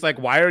mathematician. He's like,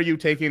 why are you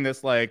taking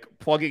this like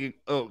plugging?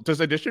 Oh,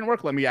 does addition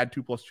work? Let me add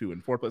 2 + 2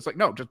 and 4 plus. Like,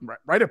 no, just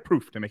write a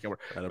proof to make it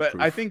work.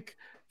 But I think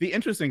the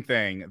interesting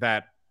thing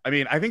that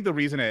I think the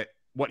reason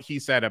what he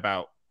said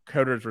about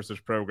coders versus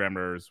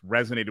programmers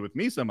resonated with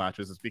me so much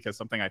is because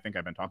something I think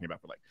I've been talking about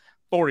for like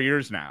 4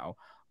 years now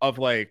of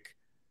like,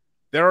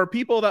 there are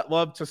people that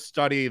love to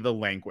study the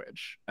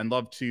language and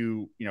love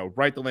to,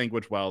 write the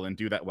language well and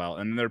do that well.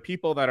 And there are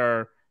people that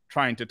are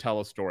trying to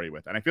tell a story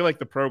with. And I feel like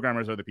the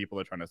programmers are the people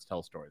that are trying to tell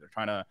a story.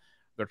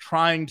 They're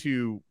trying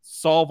to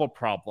solve a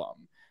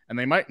problem. And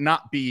they might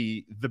not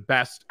be the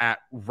best at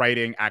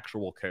writing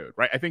actual code,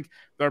 right? I think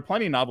there are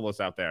plenty of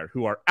novelists out there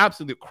who are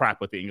absolute crap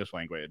with the English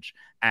language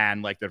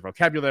and like their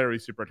vocabulary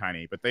is super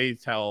tiny, but they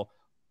tell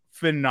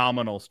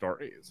phenomenal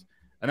stories.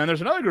 And then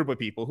there's another group of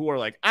people who are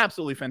like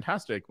absolutely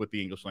fantastic with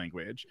the English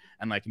language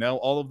and like know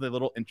all of the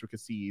little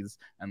intricacies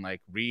and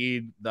like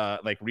read the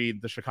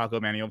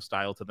Chicago Manual of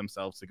Style to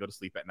themselves to go to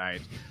sleep at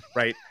night,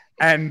 right?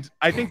 And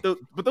I think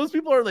but those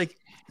people are like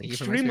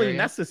extremely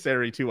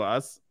necessary to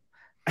us.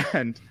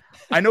 And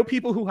I know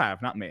people who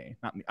have, not me.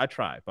 I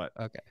try, but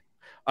okay.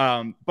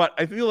 But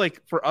I feel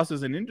like for us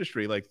as an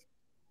industry, like,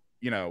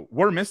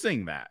 we're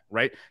missing that,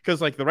 right? Because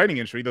like the writing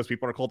industry, those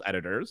people are called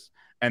editors,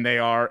 and they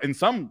are in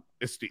some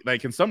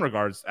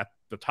regards at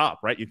the top,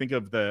 right? You think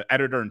of the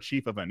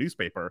editor-in-chief of a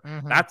newspaper,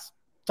 that's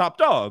top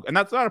dog, and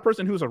that's not a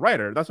person who's a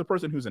writer, that's a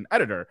person who's an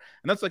editor,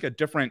 and that's like a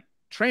different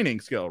training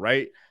skill,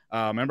 right?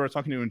 I remember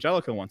talking to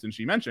Angelica once, and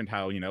she mentioned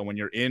how when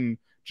you're in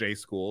J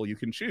school, you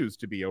can choose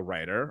to be a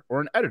writer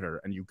or an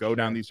editor, and you go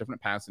down these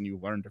different paths and you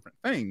learn different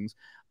things.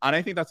 And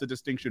I think that's a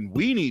distinction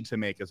we need to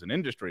make as an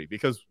industry,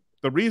 because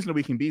the reason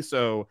we can be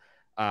so,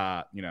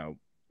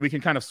 we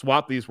can kind of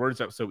swap these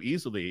words out so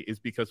easily is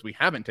because we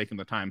haven't taken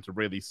the time to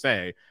really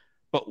say,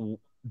 but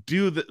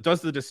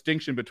does the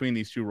distinction between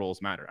these two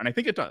roles matter? And I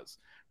think it does,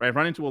 right? I've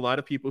run into a lot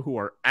of people who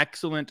are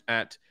excellent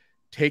at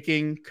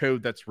taking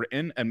code that's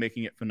written and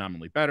making it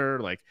phenomenally better,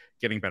 like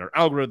getting better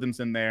algorithms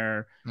in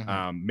there,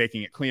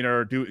 making it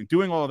cleaner,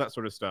 doing all of that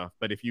sort of stuff.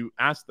 But if you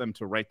ask them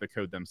to write the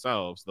code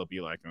themselves, they'll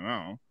be like,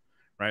 oh,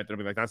 right? They'll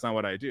be like, that's not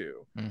what I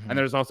do. And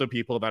there's also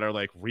people that are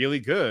like really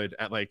good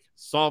at like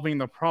solving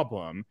the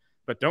problem,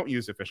 but don't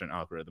use efficient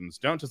algorithms,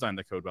 don't design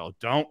the code well,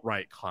 don't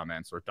write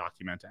comments or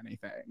document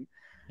anything.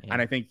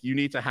 And I think you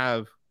need to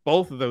have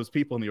both of those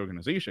people in the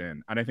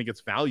organization. And I think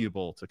it's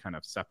valuable to kind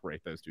of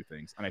separate those two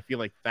things. And I feel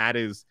like that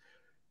is,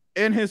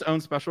 in his own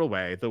special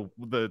way,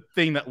 the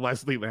thing that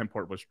Leslie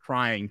Lamport was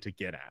trying to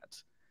get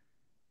at.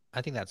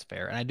 I think that's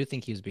fair. And I do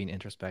think he was being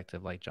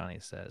introspective, like Johnny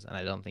says. And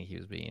I don't think he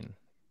was being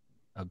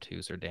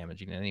obtuse or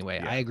damaging in any way.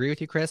 I agree with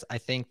you, Chris. I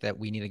think that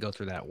we need to go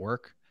through that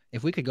work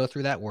if we could go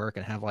through that work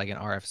and have like an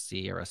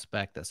RFC or a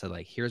spec that said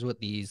like, here's what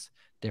these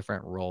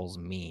different roles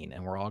mean,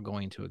 and we're all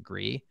going to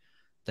agree,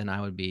 then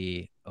I would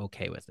be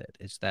okay with it.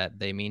 It's that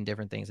they mean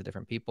different things to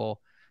different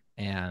people,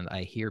 and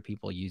I hear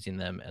people using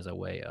them as a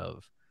way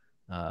of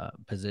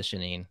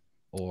positioning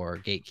or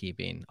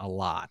gatekeeping a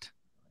lot,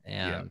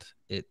 and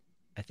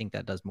I think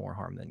that does more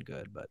harm than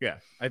good. But yeah,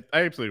 I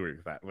absolutely agree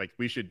with that. Like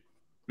we should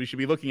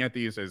be looking at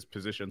these as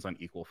positions on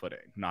equal footing,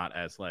 not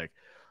as like,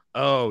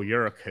 oh,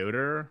 you're a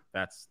coder,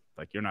 that's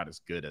like you're not as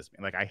good as me.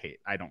 Like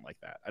I don't like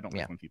that. I don't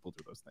like when people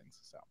do those things.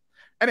 So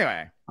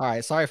anyway, all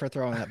right, sorry for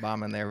throwing that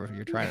bomb in there when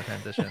you're trying to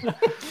transition.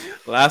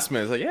 Last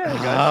minute, like, yeah,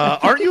 guys.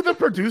 Aren't you the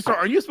producer?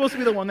 Are you supposed to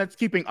be the one that's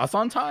keeping us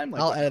on time?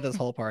 Like, I'll edit this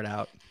whole part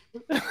out.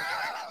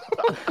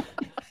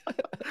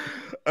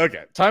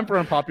 Okay, time for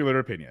unpopular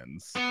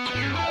opinions. I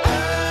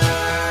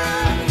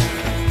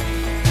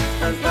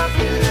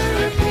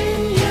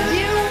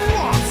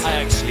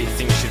actually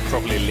think you should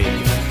probably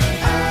leave.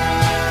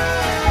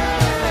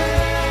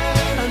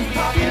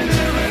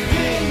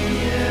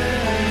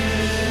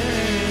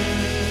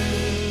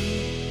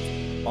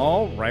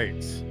 All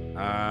right.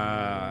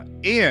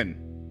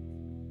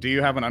 Ian, do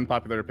you have an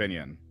unpopular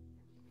opinion?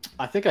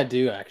 I think I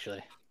do,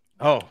 actually.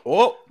 Oh,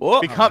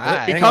 right.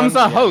 becomes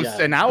a host,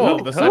 Yeah. and now all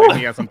of a sudden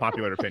he has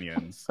unpopular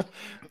opinions.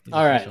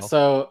 All right,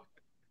 so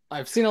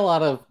I've seen a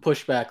lot of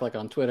pushback, like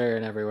on Twitter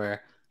and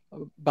everywhere,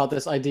 about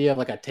this idea of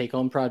like a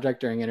take-home project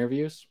during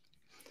interviews.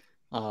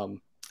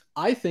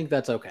 I think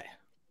that's okay.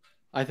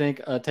 I think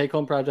a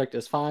take-home project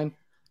is fine.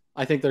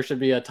 I think there should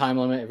be a time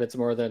limit. If it's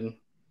more than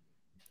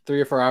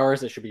 3 or 4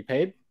 hours, it should be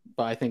paid.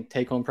 But I think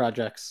take-home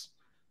projects,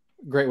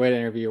 great way to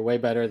interview, way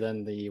better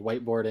than the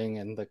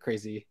whiteboarding and the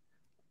crazy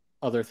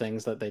other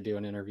things that they do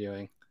in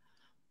interviewing.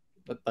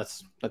 But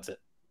that's it.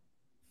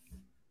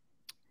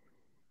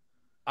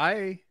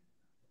 I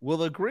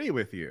will agree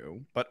with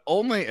you, but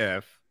only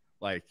if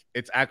like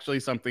it's actually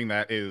something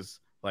that is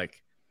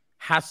like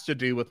has to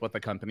do with what the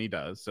company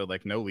does. So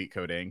like no leak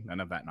coding, none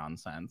of that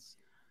nonsense.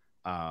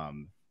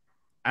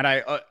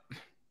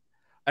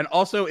 And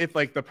also if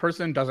like the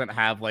person doesn't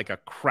have like a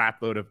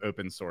crap load of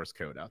open source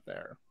code out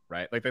there,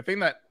 right? Like the thing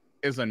that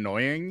is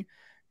annoying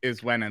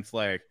is when it's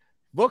like,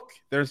 look,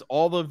 there's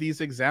all of these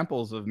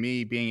examples of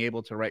me being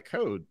able to write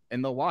code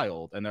in the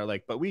wild, and they're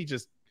like, but we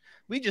just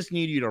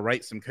need you to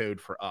write some code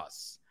for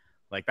us.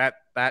 Like that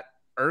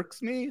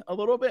irks me a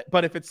little bit.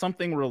 But if it's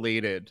something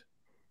related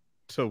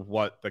to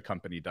what the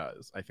company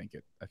does, I think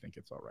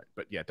it's all right.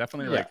 But yeah,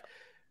 definitely like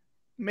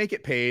make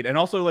it paid, and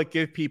also like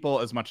give people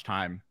as much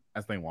time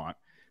as they want.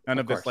 None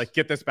of this like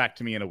get this back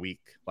to me in a week.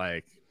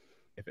 Like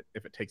if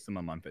it takes them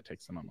a month, it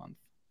takes them a month.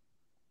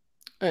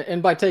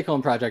 And by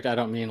take-home project, I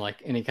don't mean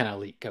like any kind of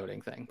leak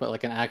coding thing, but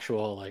like an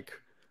actual like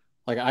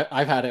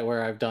I've had it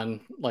where I've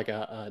done like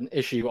an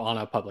issue on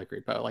a public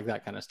repo, like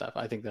that kind of stuff.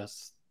 I think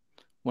that's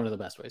one of the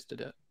best ways to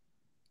do it.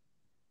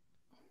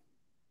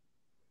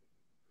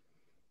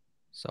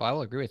 So I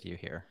will agree with you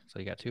here. So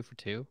you got 2 for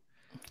 2.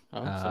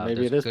 Oh, so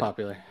maybe it is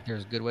popular.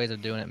 There's good ways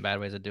of doing it and bad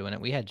ways of doing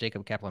it. We had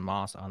Jacob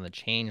Kaplan-Moss on the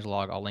change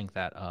log. I'll link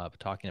that up,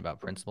 talking about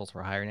principles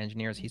for hiring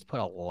engineers. He's put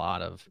a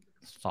lot of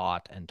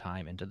thought and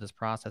time into this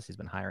process. He's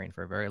been hiring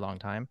for a very long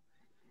time,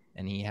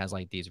 and he has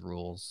like these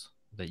rules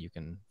that you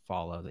can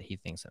follow that he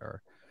thinks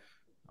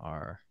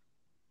are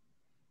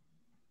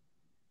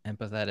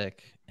empathetic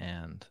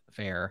and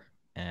fair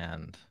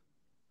and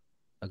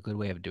a good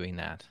way of doing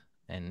that.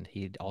 And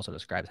he also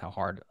describes how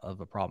hard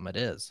of a problem it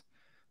is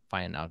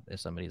finding out if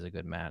somebody's a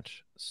good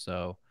match.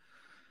 So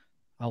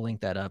I'll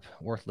link that up.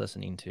 Worth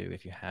listening to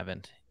if you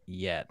haven't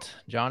yet.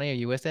 Johnny, are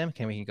you with him?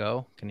 Can you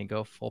go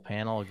full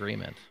panel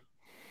agreement?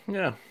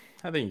 Yeah,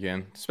 I think you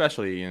can,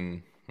 especially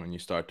when you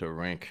start to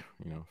rank,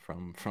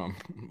 from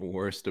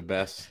worst to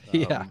best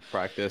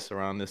practice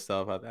around this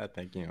stuff. I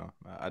think,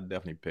 I'd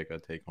definitely pick a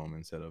take home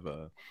instead of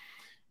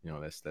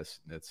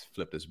let's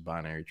flip this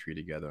binary tree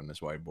together on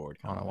this whiteboard.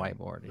 On a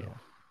whiteboard, yeah.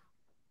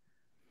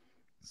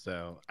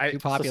 So a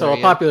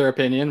popular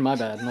opinion. My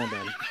bad.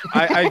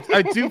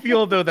 I do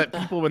feel though that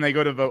people, when they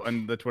go to vote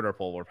on the Twitter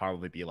poll, will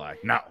probably be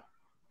like, no.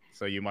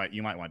 So you might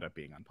wind up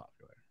being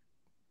unpopular.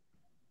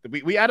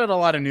 We added a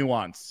lot of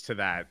nuance to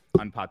that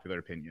unpopular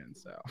opinion.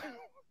 So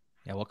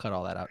yeah, we'll cut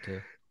all that out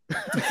too.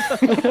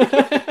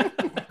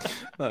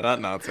 Not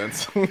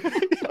nonsense.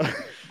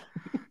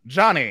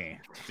 Johnny,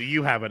 do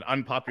you have an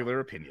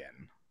unpopular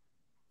opinion?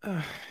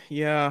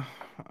 Yeah.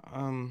 I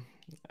don't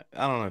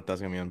know if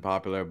that's gonna be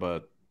unpopular,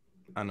 but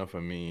I know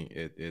for me,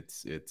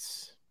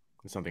 it's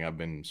something I've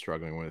been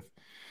struggling with.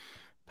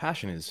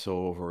 Passion is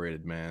so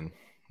overrated, man.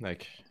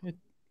 Like it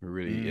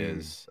really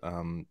is.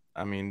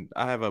 I mean,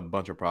 I have a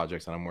bunch of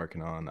projects that I'm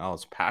working on. I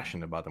was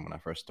passionate about them when I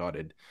first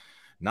started.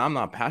 Now I'm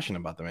not passionate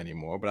about them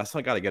anymore, but I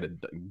still got to get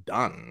it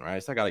done, right? I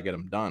still got to get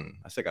them done.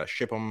 I still got to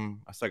ship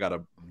them. I still got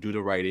to do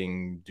the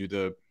writing, do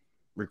the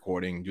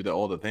recording, do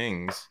all the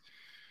things.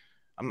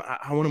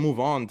 I want to move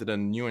on to the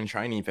new and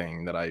shiny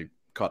thing that I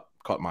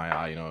caught my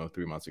eye,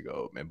 3 months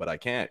ago, but I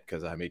can't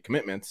because I made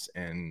commitments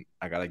and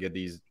I got to get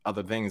these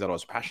other things that I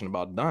was passionate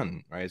about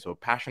done, right? So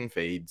passion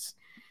fades.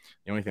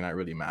 The only thing that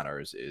really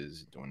matters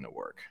is doing the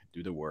work.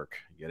 Do the work,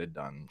 get it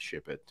done,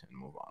 ship it, and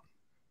move on.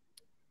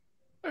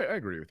 I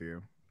agree with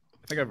you.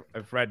 I think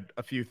I've read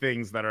a few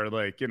things that are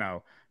like,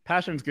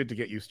 passion's good to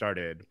get you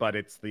started, but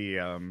it's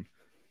the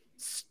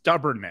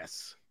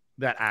stubbornness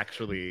that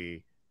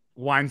actually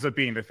winds up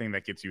being the thing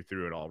that gets you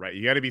through it all, right?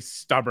 You got to be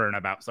stubborn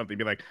about something.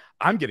 Be like,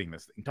 I'm getting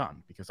this thing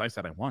done because I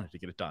said I wanted to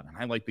get it done, and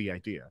I like the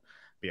idea.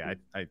 But yeah,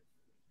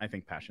 I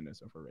think passion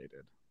is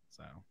overrated.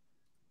 So,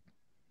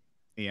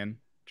 Ian,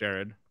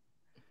 Jerod,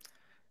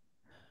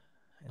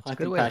 It's I a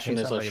good think way to passion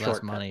pay is a somebody less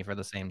shortcut. money for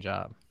the same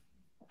job.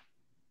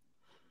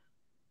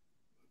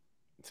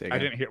 Say I again.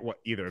 didn't hear what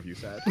either of you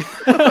said.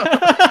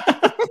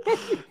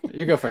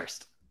 You go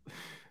first.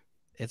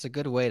 It's a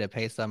good way to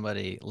pay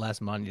somebody less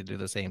money to do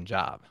the same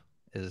job,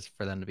 is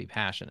for them to be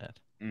passionate.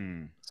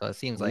 So it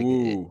seems like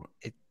Ooh.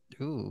 it could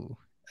be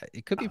I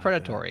like that.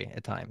 predatory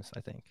at times, I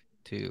think,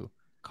 to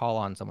call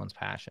on someone's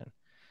passion,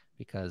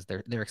 because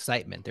their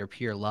excitement, their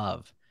pure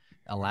love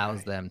allows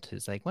Right. them to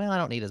say, well, I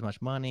don't need as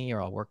much money,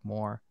 or I'll work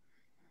more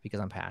because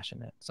I'm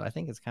passionate. So I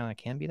think it's kind of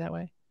can be that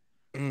way.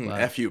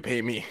 But- F you,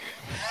 pay me.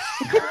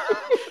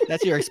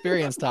 That's your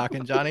experience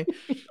talking, Johnny.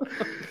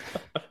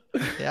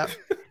 Yeah.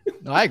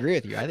 No, I agree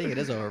with you. I think it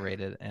is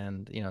overrated.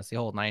 And, it's the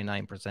whole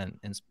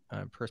 99%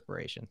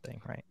 perspiration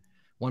thing, right?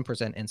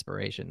 1%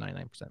 inspiration,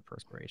 99%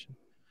 perspiration.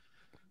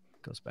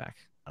 Goes back.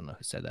 I don't know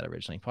who said that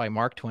originally. Probably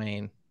Mark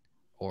Twain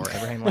or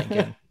Abraham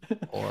Lincoln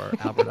or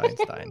Albert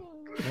Einstein.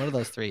 One of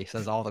those three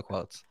says all the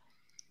quotes.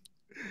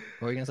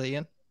 What were you going to say,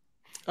 Ian?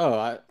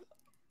 Oh,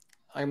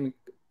 I'm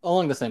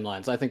along the same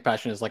lines. I think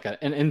passion is like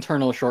an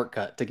internal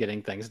shortcut to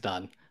getting things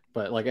done.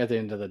 But like at the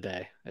end of the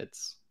day,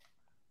 it's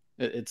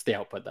the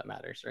output that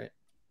matters, right?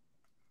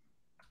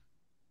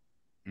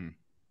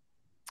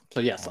 So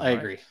yes, All I right.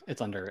 agree.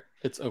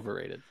 It's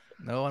overrated.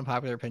 No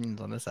unpopular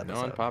opinions on this episode.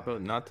 No unpopular,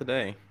 not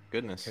today.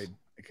 Goodness.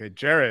 Okay,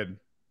 Jerod.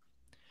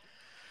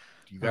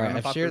 You got All right, an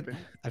unpopular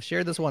opinion? I've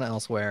shared this one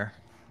elsewhere,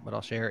 but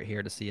I'll share it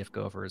here to see if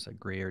Gophers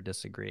agree or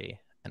disagree.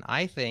 And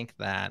I think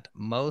that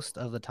most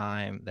of the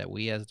time that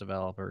we as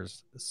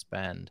developers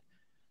spend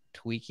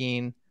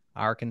tweaking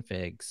our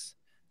configs,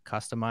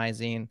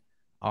 customizing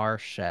our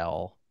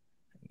shell,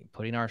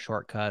 putting our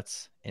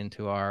shortcuts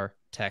into our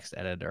text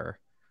editor,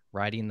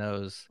 writing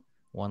those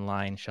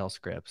one-line shell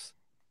scripts,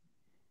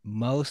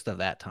 most of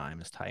that time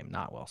is time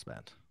not well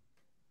spent.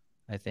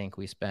 I think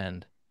we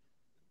spend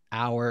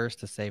hours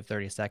to save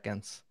 30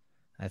 seconds.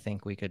 I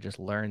think we could just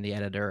learn the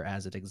editor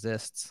as it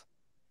exists.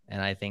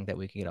 And I think that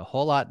we could get a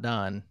whole lot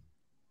done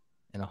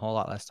in a whole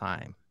lot less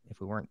time if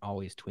we weren't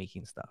always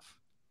tweaking stuff.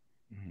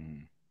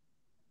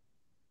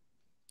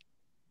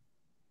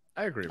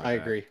 I agree with I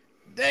that. agree.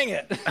 Dang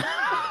it.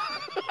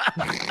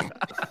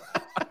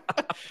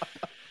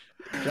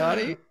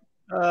 Johnny?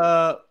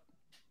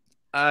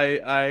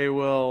 I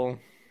will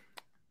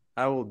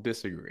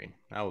disagree.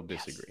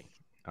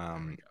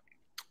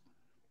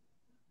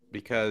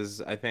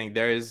 Because I think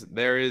there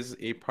is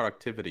a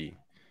productivity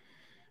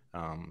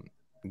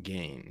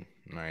gain,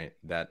 right,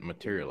 that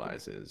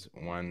materializes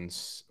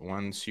once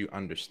you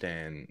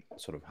understand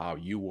sort of how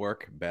you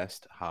work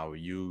best, how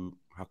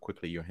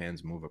quickly your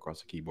hands move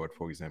across the keyboard,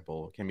 for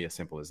example. It can be as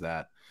simple as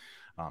that,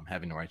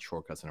 having the right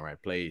shortcuts in the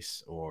right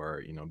place,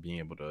 or being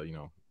able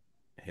to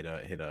hit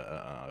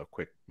a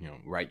quick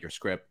write your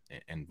script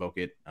and invoke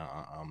it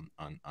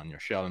on your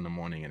shell in the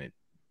morning, and it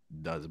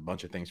does a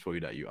bunch of things for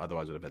you that you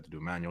otherwise would have had to do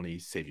manually,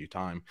 save you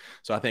time.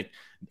 So I think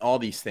all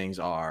these things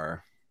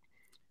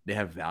they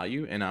have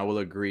value, and I will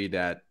agree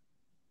that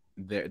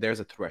there's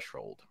a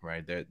threshold,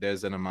 right?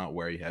 There's an amount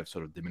where you have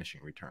sort of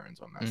diminishing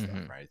returns on that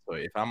stuff, right? So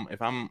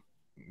if I'm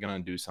gonna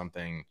do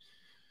something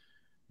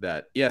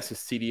that, yes,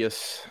 it's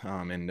tedious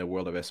in the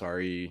world of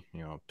SRE,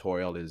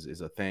 toil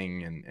is a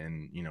thing,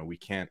 and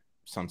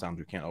sometimes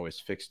we can't always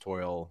fix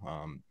toil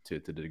to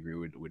the degree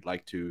we'd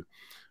like to,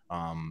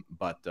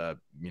 but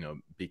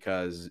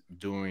because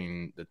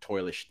doing the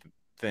toilish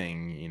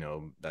thing,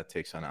 that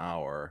takes an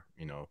hour,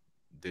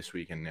 this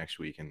week and next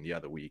week and the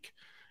other week,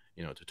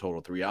 to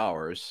total 3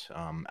 hours,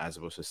 as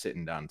opposed to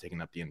sitting down and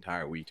taking up the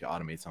entire week to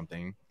automate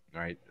something,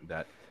 right?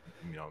 That,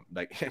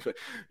 like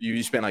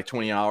you spend like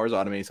 20 hours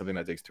automating something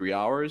that takes 3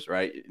 hours,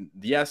 right?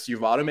 Yes,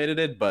 you've automated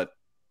it, but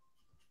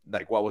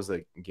like, what was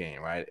the gain,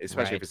 right?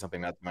 Especially if it's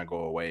something that might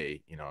go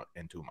away,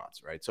 in 2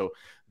 months, right? So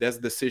there's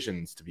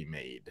decisions to be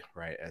made,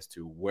 right, as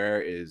to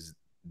where's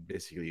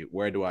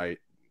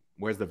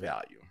the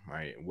value,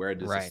 right? Where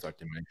does it start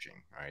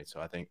diminishing, right?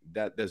 So I think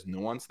that there's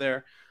nuance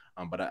there,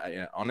 but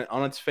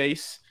on its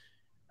face,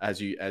 as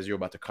you're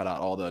about to cut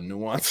out all the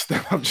nuance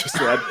that I've just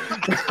said,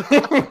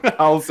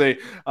 I'll say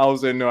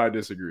no, I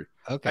disagree.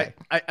 Okay.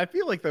 I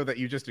feel like, though, that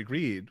you just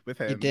agreed with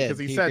him, because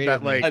he said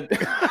that, like,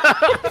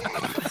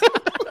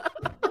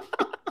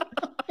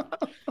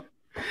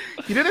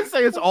 he didn't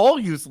say it's all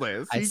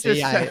useless. I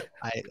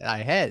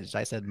hedged.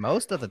 I said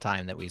most of the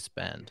time that we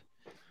spend.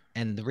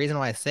 And the reason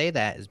why I say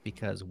that is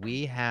because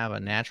we have a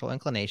natural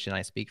inclination,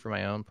 I speak from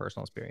my own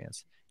personal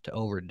experience, to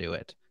overdo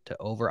it, to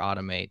over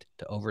automate,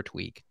 to over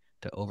tweak,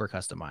 to over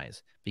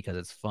customize, because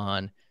it's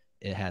fun,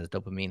 it has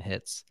dopamine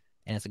hits,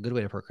 and it's a good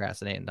way to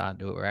procrastinate and not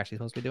do what we're actually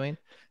supposed to be doing.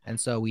 And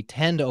so we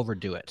tend to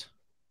overdo it.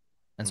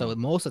 And so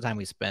most of the time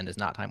we spend is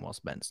not time well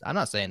spent. I'm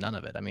not saying none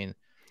of it. I mean,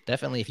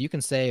 definitely if you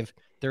can save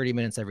 30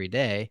 minutes every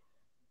day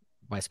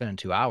by spending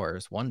 2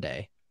 hours one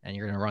day, and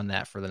you're going to run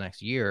that for the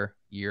next year,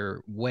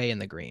 you're way in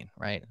the green,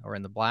 right? Or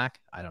in the black.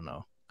 I don't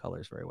know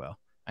colors very well.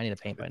 I need to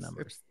paint by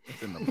numbers.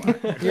 It's in the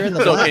black. You're in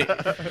the black.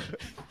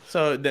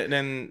 So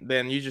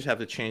then you just have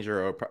to change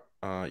your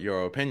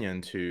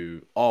opinion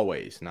to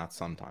always, not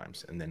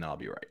sometimes, and then I'll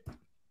be right.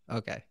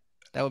 Okay.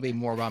 That would be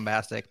more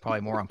bombastic,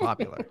 probably more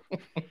unpopular. I'm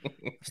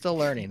still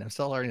learning how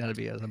to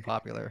be as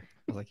unpopular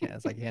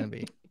as I can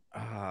be.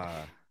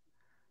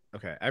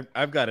 Okay,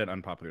 I've got an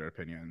unpopular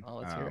opinion. Oh,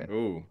 let's hear it.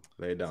 Ooh,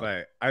 lay it down.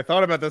 So I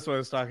thought about this when I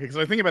was talking, because I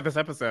was thinking about this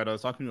episode. I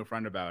was talking to a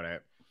friend about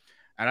it,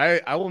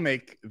 and I will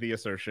make the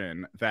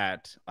assertion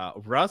that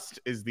Rust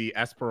is the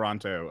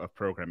Esperanto of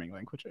programming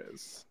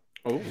languages.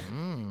 Oh.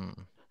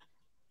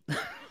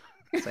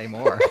 Say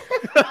more.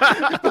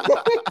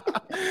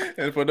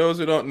 And for those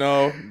who don't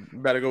know,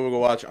 better go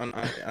watch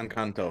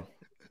Encanto.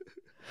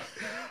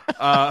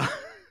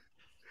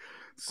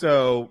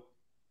 So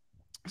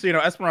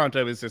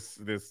Esperanto is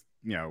this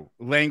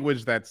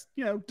language that's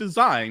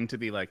designed to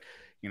be like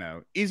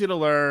easy to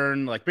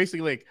learn, like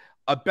basically like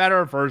a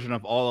better version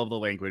of all of the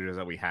languages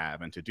that we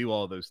have, and to do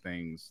all of those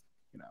things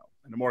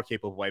in a more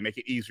capable way, make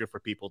it easier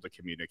for people to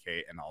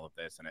communicate and all of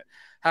this. And it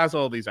has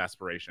all these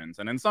aspirations,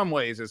 and in some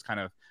ways is kind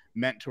of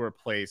meant to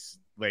replace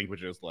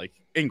languages like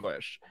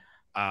English,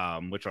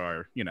 which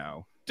are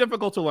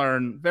difficult to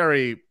learn,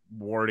 very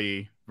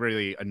wordy,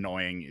 really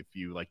annoying if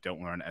you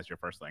don't learn as your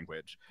first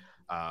language.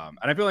 And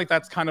I feel like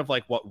that's kind of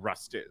like what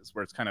Rust is,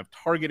 where it's kind of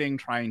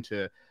trying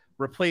to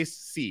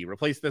replace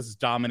this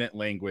dominant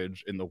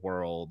language in the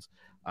world.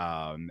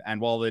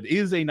 And while it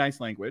is a nice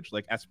language,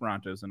 like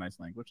Esperanto is a nice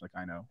language, like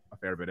I know a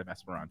fair bit of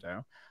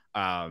Esperanto,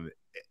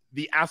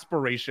 the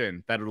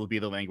aspiration that it'll be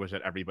the language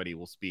that everybody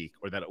will speak,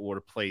 or that it will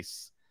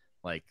replace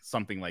like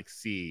something like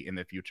C in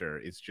the future,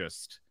 is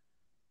just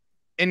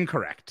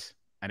incorrect,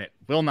 and it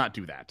will not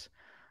do that.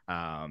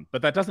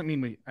 But that doesn't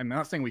mean I'm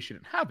not saying we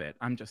shouldn't have it.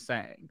 I'm just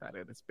saying that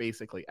it is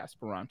basically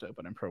Esperanto,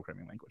 but in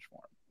programming language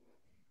form.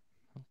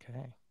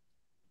 Okay.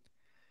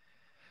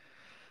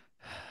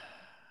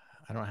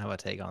 I don't have a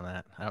take on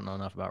that. I don't know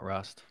enough about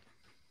Rust.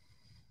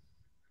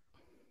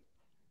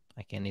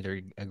 I can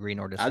neither agree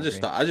nor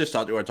disagree. I just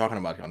thought you were talking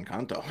about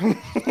Encanto.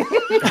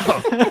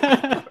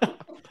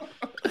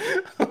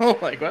 Oh,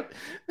 like what?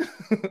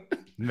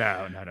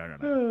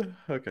 No.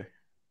 Okay,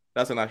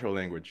 that's an actual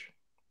language.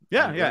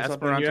 Yeah.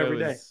 Esperanto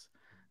is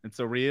it's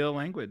a real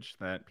language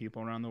that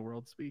people around the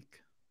world speak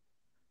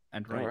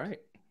and write. All right,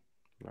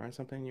 learn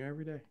something new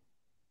every day.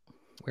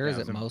 Where is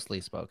it mostly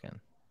spoken?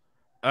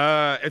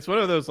 It's one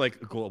of those like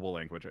global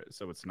languages,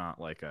 so it's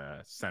not like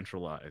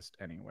centralized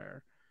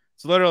anywhere.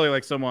 It's literally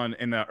like someone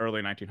in the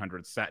early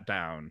 1900s sat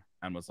down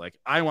and was like,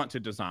 I want to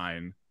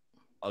design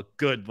a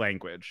good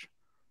language.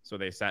 So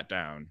they sat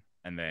down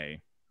and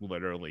they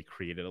literally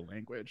created a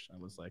language. I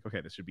was like,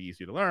 okay, this should be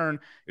easy to learn.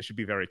 It should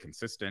be very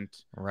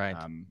consistent. Right.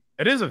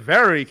 It is a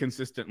very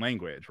consistent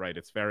language, right?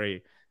 It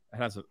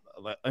has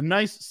a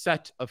nice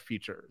set of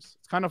features.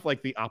 It's kind of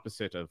like the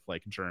opposite of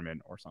like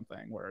German or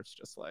something, where it's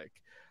just like,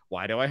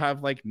 why do I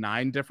have like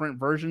 9 different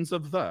versions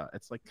of the?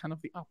 It's like kind of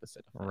the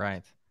opposite of that.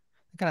 Right.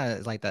 Kind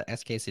of like the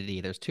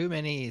SKCD. There's too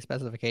many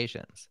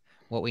specifications.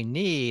 What we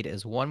need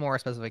is one more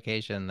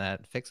specification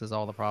that fixes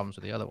all the problems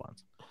with the other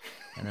ones.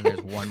 And then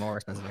there's one more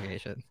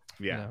specification.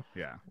 Yeah.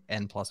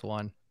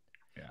 N+1.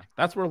 Yeah.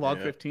 That's where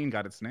log15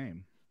 got its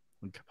name.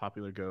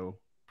 Popular Go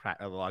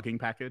logging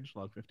package.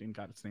 Log15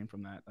 got its name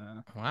from that.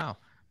 Wow.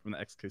 From the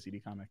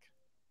XKCD comic.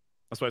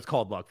 That's why it's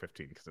called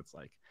log15, because it's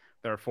like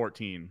there are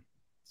 14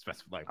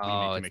 specified. Like, we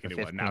need to make a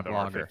new one. Now there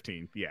are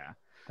 15. Yeah.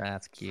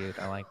 That's cute.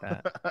 I like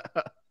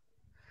that.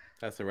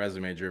 That's a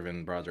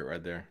resume-driven project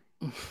right there.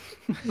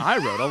 I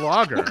wrote a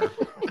logger.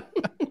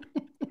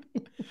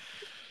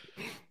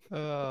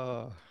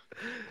 Oh.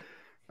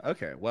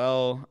 Okay,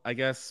 well, I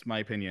guess my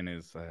opinion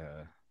is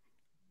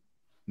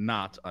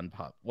not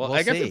unpopular. Well, We'll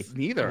I guess see. it's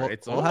neither.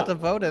 We'll have to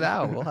vote it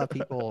out. We'll have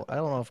people. I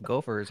don't know if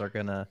Gophers are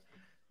gonna.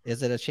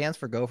 Is it a chance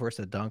for Gophers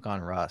to dunk on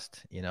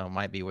Rust? It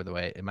might be the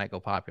way it might go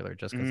popular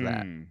just because of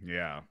that.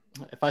 Yeah.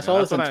 If I saw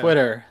this on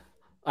Twitter,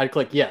 I'd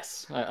click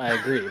yes. I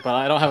agree, but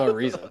I don't have a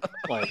reason.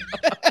 Like.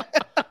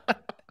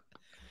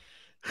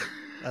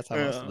 That's how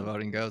most of the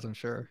voting goes, I'm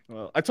sure.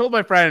 Well, I told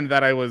my friend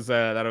that I was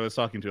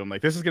talking to him,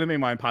 like, this is going to be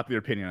my unpopular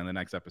opinion on the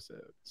next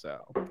episode. So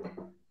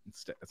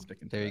it's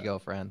sticking to there you go,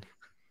 friend.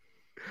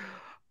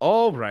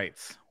 All right.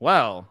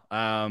 Well,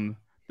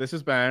 this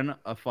has been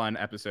a fun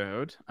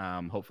episode.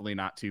 Hopefully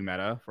not too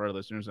meta for our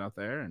listeners out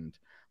there, and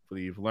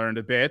hopefully you've learned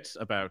a bit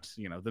about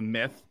the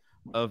myth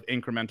of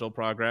incremental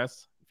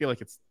progress. I feel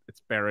like it's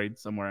buried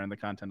somewhere in the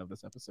content of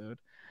this episode.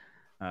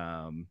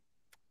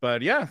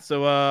 But yeah,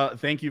 so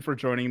thank you for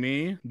joining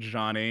me,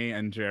 Johnny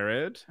and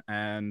Jerod,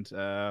 and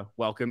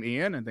welcome,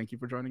 Ian, and thank you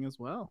for joining as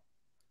well.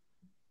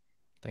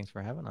 Thanks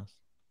for having us.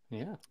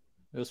 Yeah,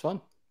 it was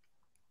fun.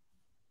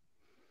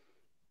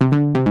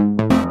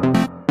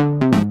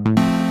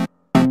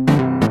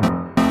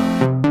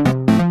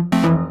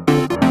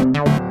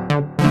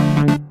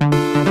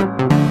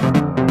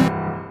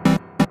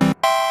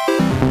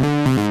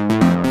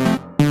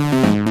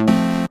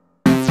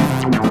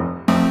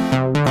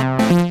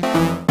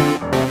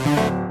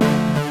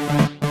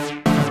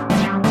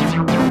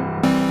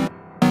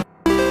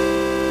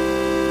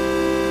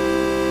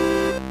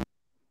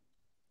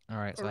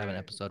 right, so I have an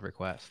episode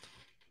request.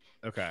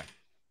 Okay.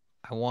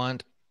 I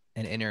want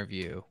an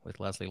interview with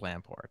Leslie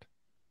Lamport.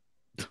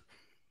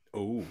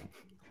 Oh,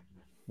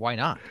 Why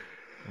not?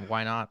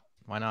 Why not?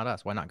 Why not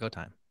us? Why not Go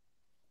Time?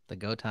 The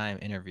Go Time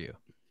interview.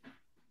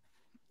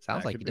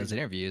 Sounds That like could he be. does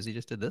interviews. He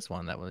just did this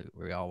one that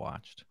we all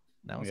watched.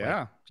 That was Yeah.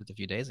 like just a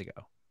few days ago.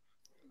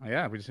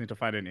 Yeah, we just need to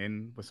find an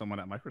in with someone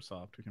at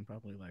Microsoft who can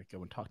probably like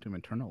go and talk to him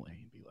internally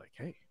and be like,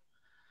 hey.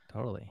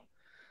 Totally.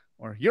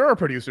 Or you're a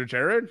producer,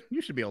 Jerod.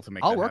 You should be able to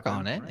make I'll that work happen,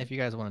 on it right? if you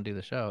guys want to do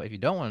the show. If you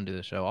don't want to do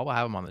the show, I'll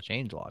have him on the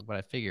change log. But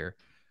I figure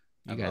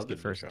you I'd guys love to get do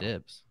the first show.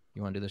 dibs.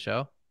 You want to do the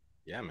show?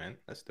 yeah, man.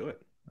 Let's do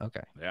it.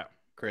 Okay. Yeah.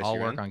 Chris, I'll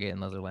you work in? on getting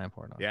Leslie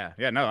Lamport on. Yeah.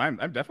 No, I'm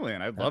definitely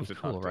in. I'd That'd love be to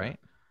cool, talk to right?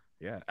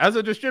 Yeah. As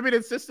a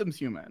distributed systems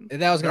human.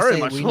 And I was gonna Very say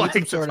much we need like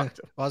some to sort of. talk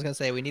to him. I was gonna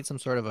say we need some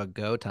sort of a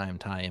Go Time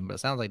tie-in, but it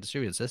sounds like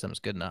distributed systems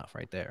good enough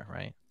right there,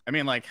 right? I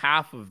mean, like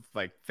half of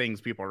like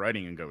things people are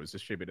writing in Go is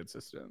distributed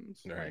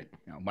systems. Right.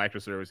 You know,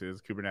 microservices,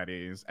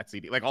 Kubernetes,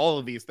 etcd, like all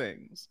of these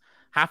things.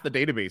 Half the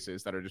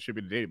databases that are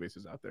distributed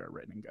databases out there are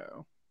written in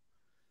Go.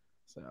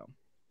 So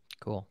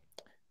Cool.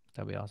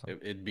 That'd be awesome.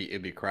 It'd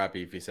be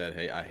crappy if he said,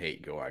 "Hey, I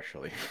hate Go."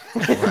 Actually,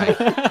 Right.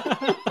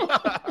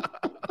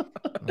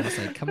 I was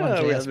like, come on,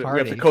 we JS have to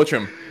Party. coach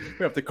him.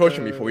 We have to coach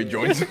him before he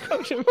joins.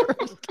 Coach him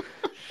first.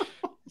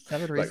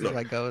 7 reasons look,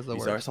 why Go is the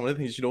These are worst. some of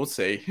the things you don't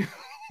say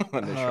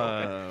on the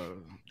show.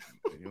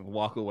 you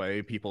walk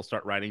away. People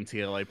start writing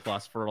TLA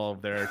plus for all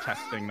of their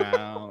testing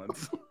now.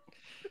 It's...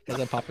 As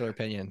a popular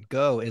opinion,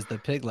 Go is the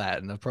pig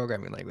Latin of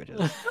programming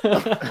languages.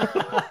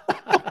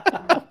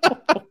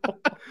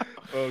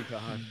 Oh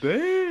god.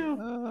 Damn.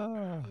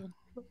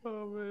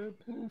 Oh man.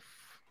 Oof.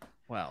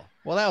 Well,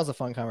 Well, that was a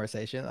fun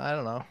conversation. I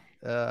don't know.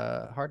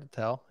 Hard to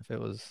tell if it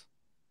was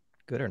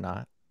good or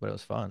not, but it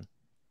was fun.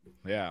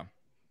 yeah.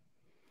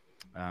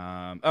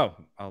 I'll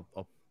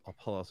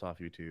pull us off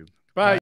YouTube. Bye.